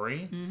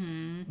story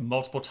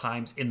multiple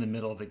times in the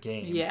middle of the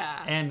game.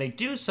 Yeah. And they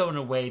do so in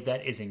a way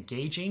that is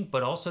engaging,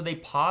 but also they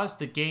pause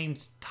the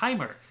game's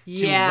timer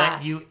to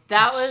let you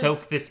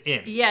soak this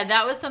in. Yeah,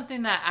 that was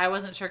something that I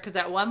wasn't sure because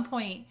at one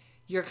point...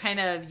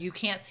 you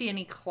can't see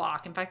any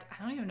clock. In fact,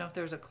 I don't even know if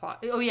there was a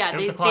clock. Oh yeah, there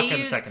was a clock in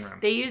the second room.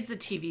 They used the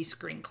TV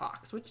screen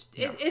clocks, which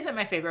isn't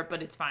my favorite,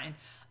 but it's fine.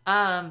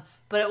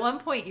 But at one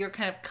point you're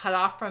kind of cut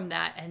off from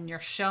that and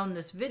you're shown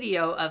this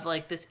video of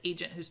like this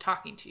agent who's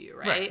talking to you,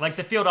 right? Like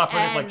the field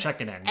operative like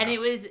checking in. And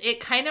it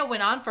kind of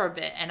went on for a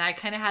bit and I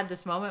kind of had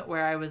this moment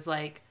where I was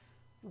like,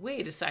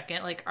 wait a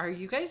second, like, are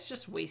you guys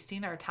just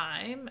wasting our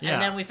time? Yeah.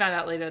 And then we found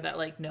out later that,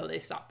 like, no, they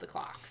stopped the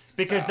clocks.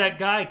 Because that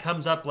guy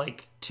comes up,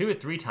 like, 2 or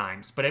 3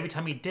 times, but every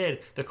time he did,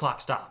 the clock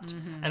stopped.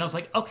 And I was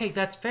like, okay,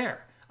 that's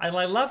fair. And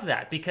I love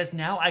that, because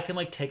now I can,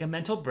 like, take a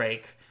mental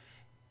break,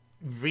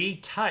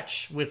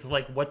 retouch with,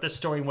 like, what the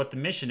story and what the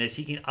mission is.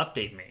 He can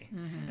update me.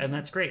 And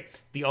that's great.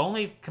 The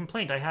only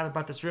complaint I have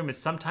about this room is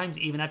sometimes,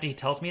 even after he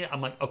tells me it,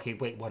 I'm like, okay,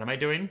 wait, what am I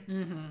doing?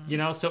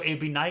 So it'd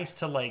be nice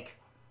to, like...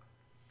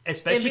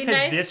 Especially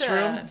because this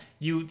room,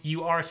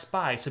 you are a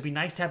spy, so it'd be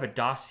nice to have a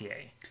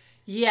dossier.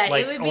 Yeah,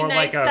 it would be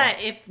nice that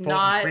if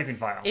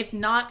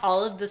not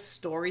all of the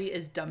story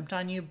is dumped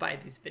on you by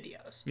these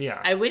videos.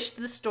 Yeah. I wish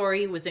the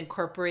story was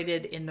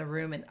incorporated in the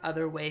room in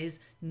other ways,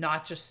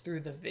 not just through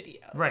the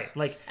videos. Right.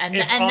 Like, and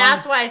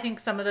that's why I think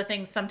some of the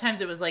things,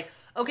 sometimes it was like,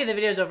 okay, the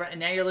video's over,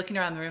 and now you're looking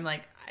around the room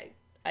like,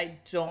 I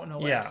don't know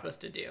what I'm supposed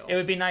to do. It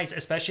would be nice,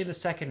 especially in the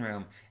second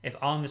room, if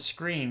on the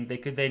screen they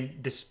could then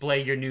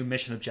display your new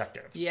mission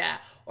objectives. Yeah.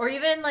 Or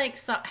even like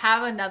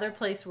have another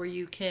place where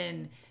you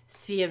can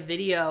see a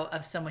video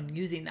of someone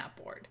using that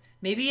board.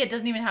 Maybe it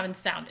doesn't even have any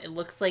sound. It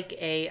looks like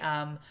a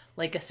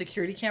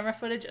security camera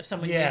footage of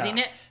someone using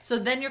it. So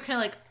then you're kind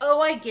of like,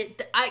 oh, I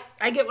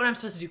get what I'm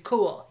supposed to do.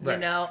 Cool, right. You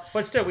know.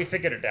 But still, we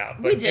figured it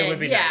out. But we did. It would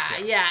be nice.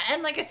 Yeah. Yeah.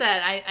 And like I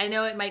said, I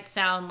know it might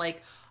sound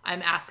like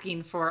I'm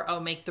asking for,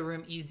 make the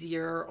room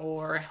easier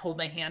or hold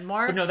my hand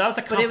more. But no, that was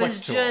a complex tool. But it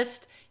was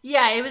just,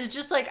 it was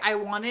just like I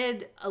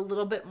wanted a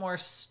little bit more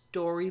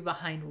story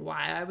behind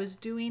why I was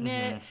doing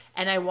it.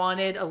 And I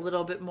wanted a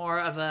little bit more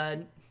of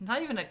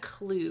not even a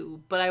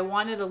clue, but I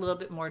wanted a little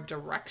bit more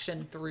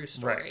direction through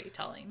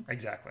storytelling. Right.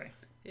 Exactly.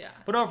 Yeah.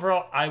 But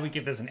overall, I would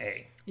give this an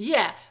A.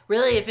 Yeah,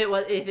 really. If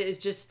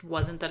it just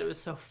wasn't that it was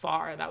so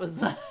far, that was.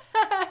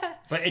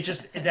 But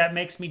that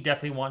makes me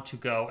definitely want to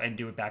go and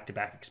do a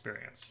back-to-back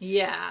experience.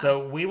 Yeah.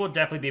 So we will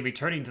definitely be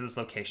returning to this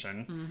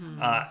location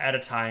at a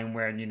time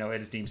when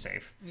it is deemed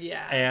safe.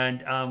 Yeah.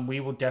 And we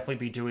will definitely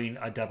be doing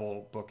a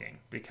double booking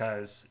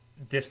because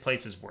this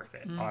place is worth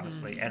it,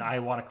 honestly. And I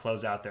want to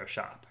close out their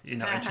shop, in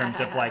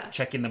terms of like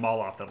checking them all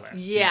off the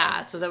list.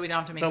 Yeah, so that we don't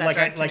have to make that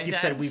drive too many you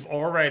said, we've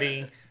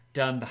already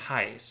done the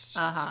heist.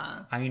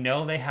 Uh-huh. I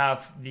know they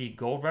have the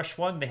Gold Rush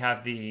one, they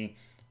have the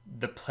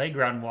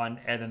playground one,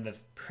 and then the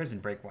prison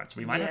break one. So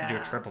we might have to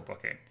do a triple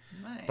booking.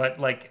 Right. But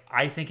like,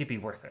 I think it'd be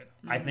worth it.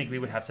 I think we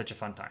would have such a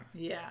fun time.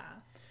 Yeah.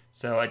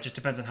 So it just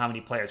depends on how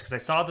many players. Because I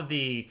saw that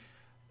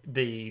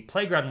the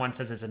playground one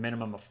says it's a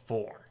minimum of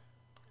 4.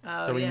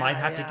 Oh, so we might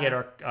have to get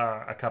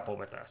a couple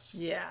with us.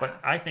 Yeah. But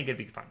I think it'd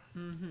be fun.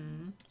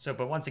 Mm-hmm. So,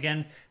 but once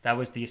again, that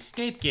was the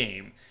escape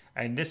game.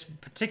 And this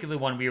particular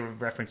one we were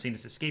referencing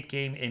is escape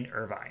game in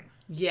Irvine.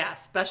 Yeah,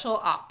 Special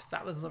Ops.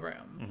 That was the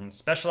room. Mm-hmm.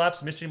 Special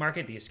Ops, Mystery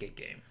Market, the escape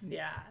game.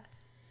 Yeah.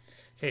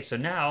 Okay, so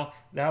now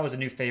that was a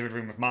new favorite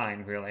room of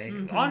mine, really.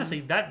 Mm-hmm.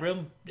 Honestly, that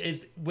room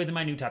is within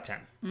my new top 10.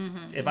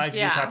 Mm-hmm. If I do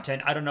top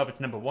 10, I don't know if it's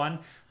number 1,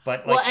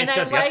 but like, it's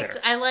going to be up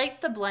there. I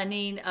liked the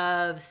blending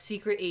of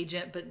secret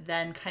agent, but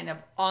then kind of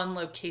on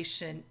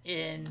location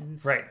in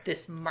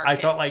this market. I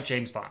felt like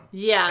James Bond.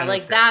 Yeah,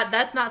 like that.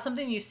 That's not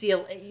something you see.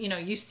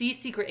 You see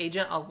secret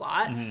agent a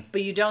lot,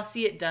 but you don't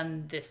see it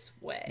done this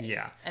way.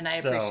 Yeah, and I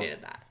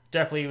appreciated that.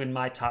 Definitely in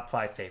my top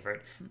 5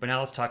 favorite. But now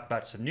let's talk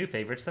about some new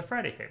favorites, the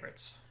Friday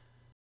favorites.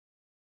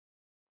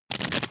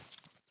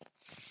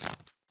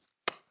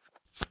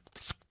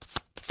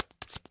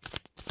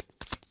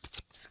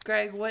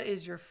 Greg, what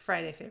is your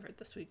Friday favorite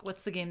this week?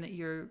 What's the game that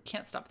you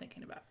can't stop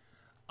thinking about?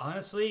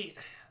 Honestly,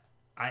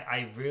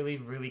 I really,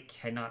 really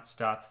cannot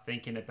stop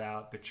thinking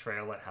about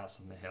Betrayal at House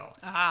on the Hill.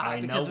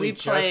 I know we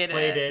just played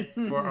it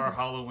for our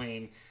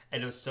Halloween,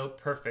 and it was so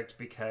perfect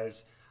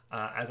because,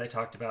 as I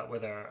talked about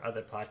with our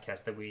other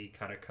podcast that we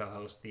kind of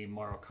co-host, the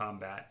Mortal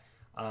Kombat,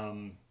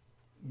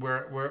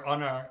 we're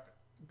on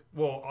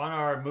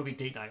our movie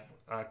date night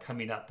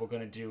coming up. We're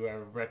going to do a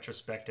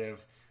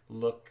retrospective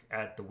look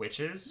at The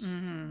Witches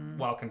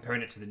while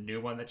comparing it to the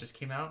new one that just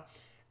came out.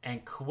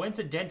 And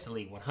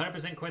coincidentally,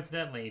 100%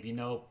 coincidentally, if you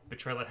know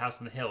Betrayal at House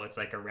on the Hill, it's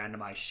like a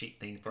randomized sheet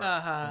thing for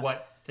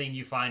what thing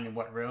you find in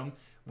what room.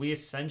 We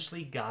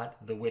essentially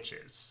got The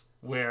Witches,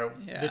 where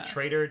the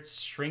traitor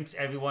shrinks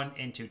everyone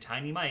into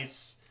tiny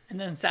mice. And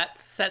then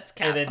sets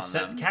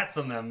cats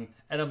on them.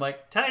 And I'm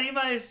like, tiny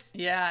mice!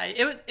 Yeah,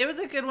 it was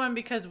a good one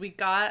because we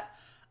got...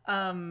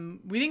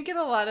 we didn't get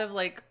a lot of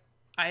like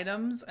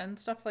items and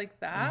stuff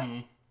like that. Mm-hmm.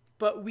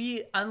 But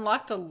we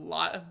unlocked a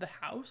lot of the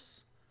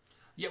house.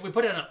 Yeah, we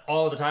put in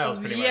all the tiles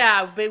pretty much.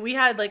 Yeah, but we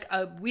had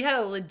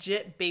a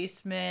legit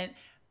basement,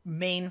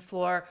 main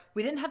floor.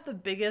 We didn't have the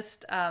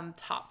biggest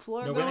top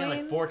floor going. We only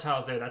had like 4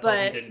 tiles there. That's all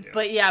we didn't do.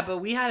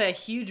 But we had a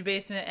huge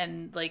basement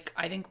and like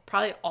I think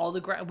probably all the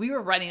ground. We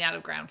were running out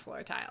of ground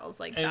floor tiles.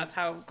 Like that's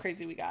how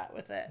crazy we got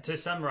with it. To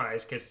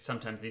summarize, because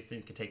sometimes these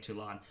things can take too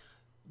long,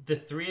 the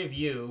 3 of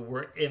you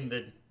were in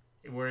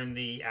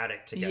the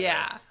attic together.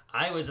 Yeah.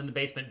 I was in the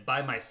basement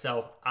by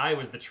myself. I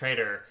was the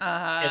traitor.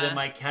 And then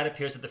my cat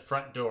appears at the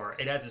front door.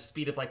 It has a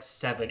speed of like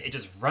 7. It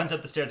just runs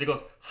up the stairs. It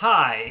goes,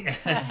 hi.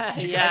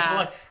 You guys were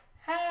like,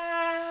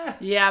 ah.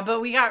 Yeah,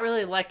 but we got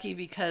really lucky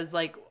because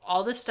like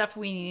all the stuff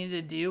we needed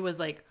to do was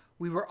like,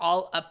 we were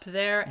all up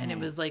there and it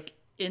was like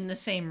in the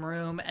same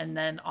room, and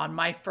then on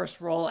my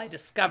first roll I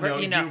discovered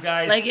you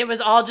guys, like it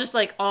was all just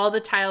like all the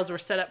tiles were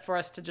set up for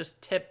us to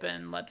just tip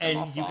and let them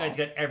all fall. You guys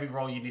got every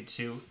roll you need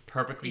to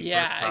perfectly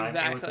first time.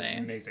 Exactly. It was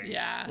amazing.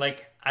 Yeah,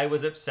 like I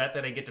was upset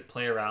that I get to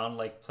play around,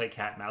 like play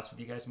cat and mouse with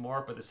you guys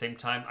more, but at the same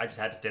time I just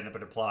had to stand up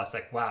and applause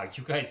like, wow,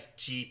 you guys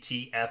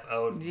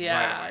GTFO'd.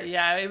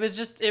 Yeah, it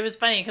was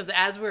funny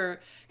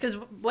because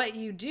what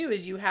you do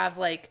is you have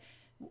like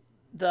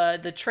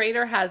the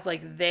trader has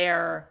like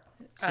their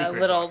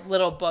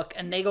little book,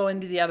 and they go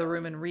into the other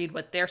room and read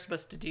what they're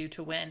supposed to do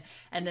to win,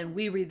 and then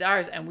we read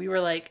ours, and we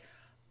were like,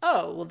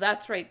 oh well,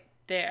 that's right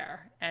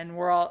there, and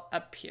we're all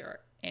up here,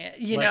 and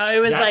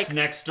it was that's like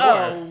next door.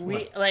 Oh,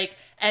 we like,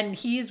 and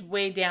he's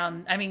way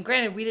down. I mean,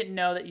 granted, we didn't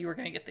know that you were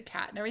going to get the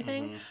cat and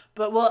everything,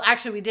 but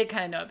actually we did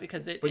kind of know it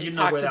because it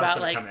talked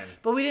about like,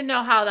 but we didn't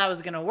know how that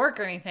was going to work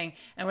or anything,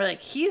 and we're like,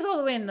 he's all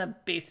the way in the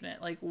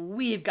basement, like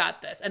we've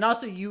got this, and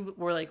also you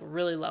were like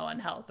really low on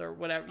health or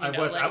whatever. I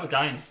was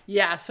dying.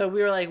 Yeah, so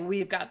we were like,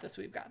 we've got this.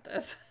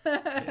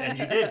 And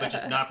you did, but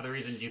just not for the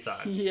reasons you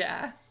thought.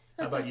 Yeah.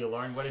 How about you,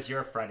 Lauren? What is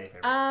your Friday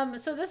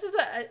favorite? So this is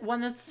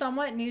one that's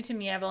somewhat new to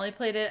me. I've only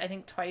played it, I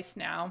think, twice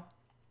now.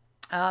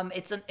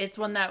 It's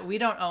one that we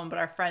don't own, but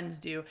our friends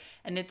do,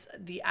 and it's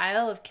the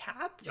Isle of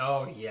Cats.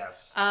 Oh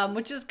yes.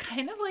 Which is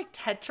kind of like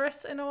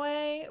Tetris in a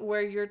way,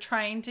 where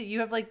you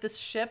have like this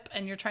ship,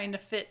 and you're trying to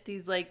fit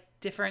these like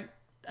different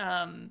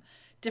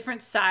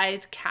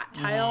sized cat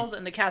tiles,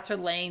 and the cats are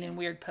laying in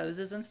weird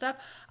poses and stuff.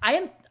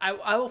 I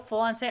will full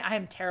on say I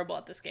am terrible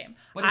at this game.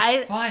 But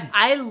it's fun.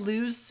 I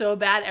lose so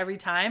bad every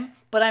time,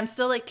 but I'm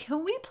still like,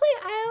 can we play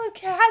Isle of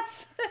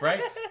Cats?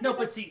 Right? No,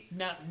 but see,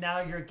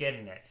 now you're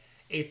getting it.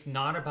 It's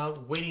not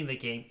about winning the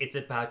game. It's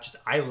about just,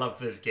 I love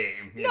this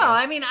game. You know?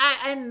 I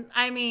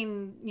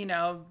mean,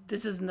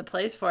 this isn't the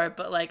place for it,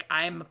 but like,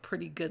 I'm a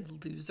pretty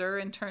good loser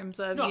in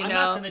terms of, I'm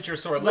not saying that you're a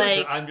sore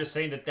loser. I'm just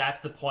saying that that's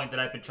the point that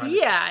I've been trying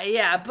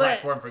to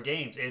platform for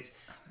games. It's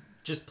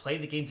just play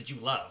the games that you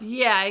love.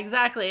 Yeah,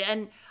 exactly.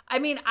 And I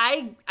mean,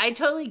 I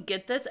totally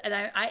get this, and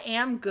I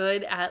am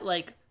good at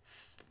like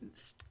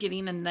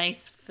getting a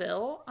nice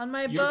fill on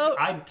my boat.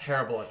 I'm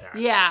terrible at that.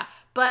 Yeah,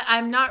 but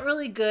I'm not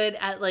really good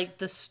at like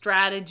the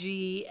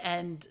strategy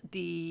and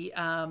the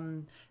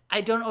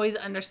I don't always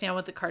understand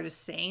what the card is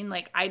saying.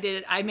 Like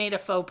I made a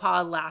faux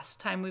pas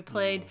last time we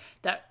played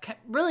that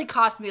really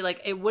cost me.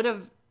 Like it would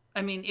have.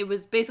 I mean, it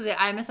was basically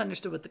I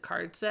misunderstood what the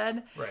card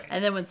said, right?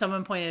 And then when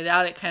someone pointed it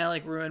out, it kind of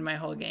like ruined my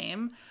whole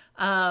game.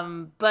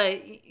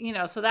 But you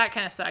know, so that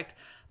kind of sucked.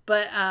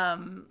 But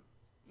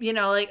you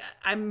know, like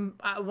I'm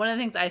one of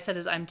the things I said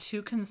is I'm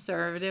too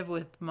conservative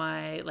with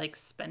my like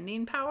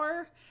spending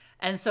power.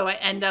 And so I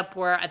end up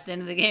where at the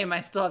end of the game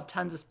I still have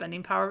tons of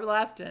spending power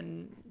left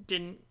and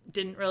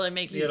didn't really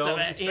make use of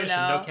it. You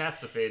know, no cats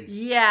to feed.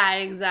 Yeah,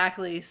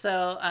 exactly.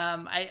 So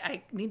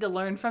I need to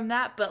learn from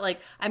that. But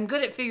like I'm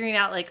good at figuring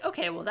out like,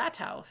 okay, well that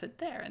tile will fit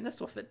there and this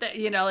will fit there.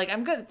 You know, like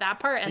I'm good at that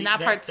part. See,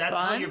 and part's that's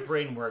fun. How your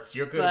brain works.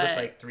 You're good with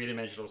like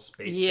 3-dimensional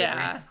space yeah.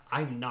 figuring.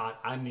 I'm not.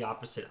 I'm the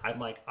opposite. I'm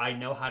like I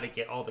know how to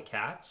get all the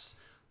cats,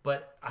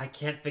 but I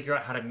can't figure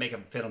out how to make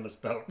them fit on this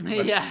boat.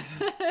 Yeah.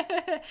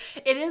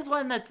 It is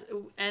one that's,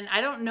 and I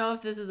don't know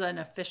if this is an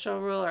official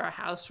rule or a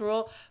house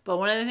rule, but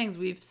one of the things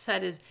we've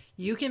said is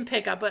you can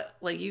pick up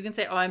you can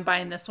say, oh, I'm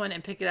buying this one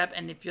and pick it up.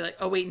 And if you're like,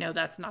 oh, wait, no,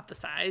 that's not the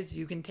size,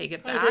 you can take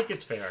it back. I think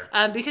it's fair.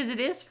 Because it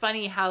is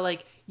funny how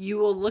like you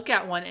will look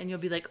at one and you'll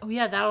be like, oh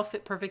yeah, that'll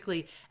fit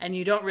perfectly. And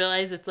you don't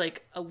realize it's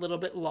like a little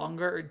bit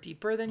longer or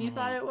deeper than you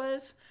thought it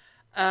was.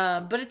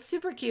 But it's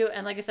super cute.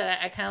 And like I said,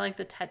 I kind of like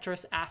the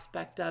Tetris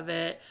aspect of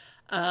it.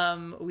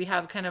 We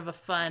have kind of a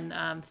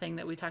fun thing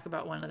that we talk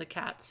about one of the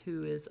cats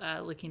who is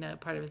licking a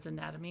part of his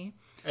anatomy.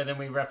 And then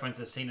we reference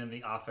a scene in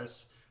The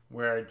Office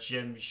where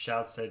Dwight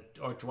shouts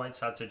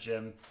at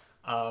Jim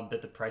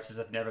that the prices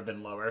have never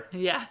been lower.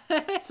 Yeah.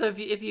 So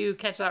if you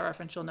catch that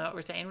reference, you'll know what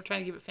we're saying. We're trying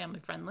to keep it family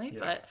friendly.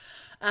 Yeah.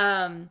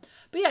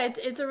 But yeah,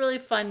 it's a really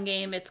fun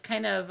game. It's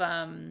kind of...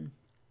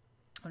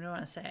 what do I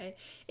want to say?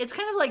 It's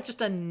kind of like just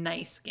a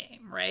nice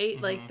game, right?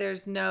 Mm-hmm. Like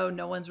there's no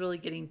one's really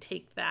getting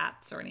take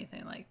thats or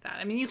anything like that.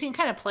 I mean, you can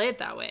kind of play it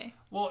that way.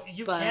 Well,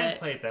 you can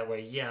play it that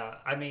way, yeah.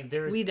 I mean,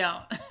 we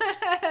don't.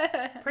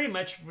 Pretty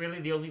much really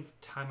the only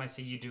time I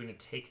see you doing a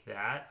take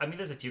that. I mean,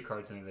 there's a few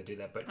cards in there that do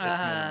that, but it's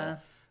minimal.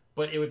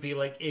 But it would be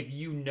like if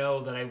you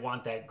know that I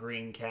want that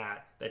green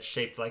cat that's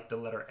shaped like the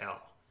letter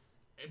L.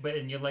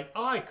 And you're like,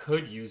 oh, I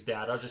could use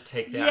that. I'll just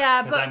take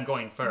that because I'm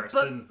going first.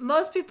 But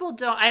most people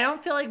don't. I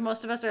don't feel like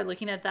most of us are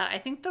looking at that. I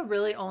think the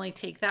really only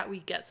take that we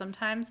get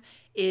sometimes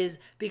is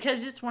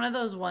because it's one of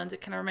those ones, it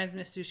kind of reminds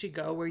me of Sushi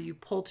Go, where you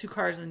pull 2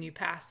 cards and you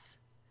pass.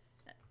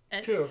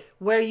 True.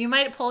 Where you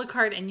might pull a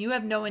card and you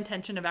have no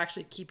intention of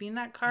actually keeping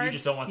that card. You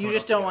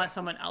just don't want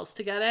someone else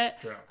to get it.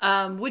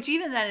 True. Which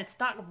even then, it's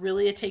not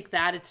really a take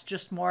that. It's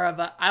just more of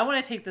a, I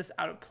want to take this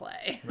out of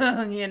play.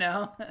 Right. You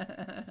know?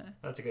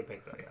 That's a good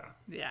pick, though, yeah.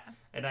 Yeah.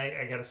 And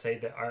I got to say,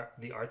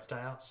 the art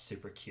style,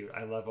 super cute.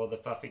 I love all the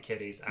fluffy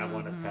kitties. I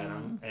want to pet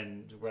them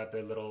and rub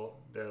their little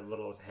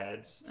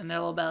heads. And their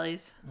little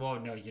bellies. Well,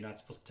 no, you're not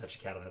supposed to touch a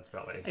cat on its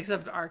belly.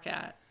 Except our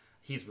cat.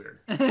 He's weird.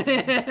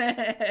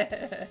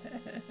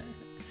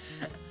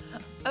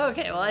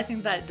 Okay, well, I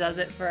think that does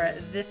it for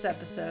this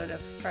episode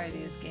of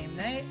Friday's Game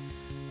Night.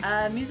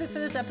 Music for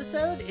this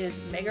episode is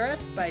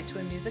Megarus by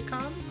Twin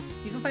Music.com.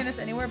 You can find us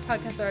anywhere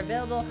podcasts are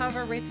available.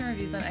 However, rates and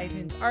reviews on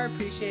iTunes are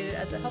appreciated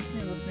as it helps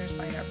new listeners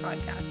find our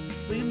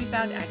podcast. We can be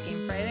found at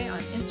Game Friday on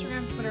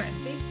Instagram, Twitter, and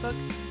Facebook.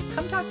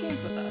 Come talk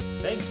games with us.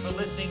 Thanks for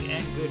listening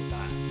and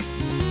goodbye.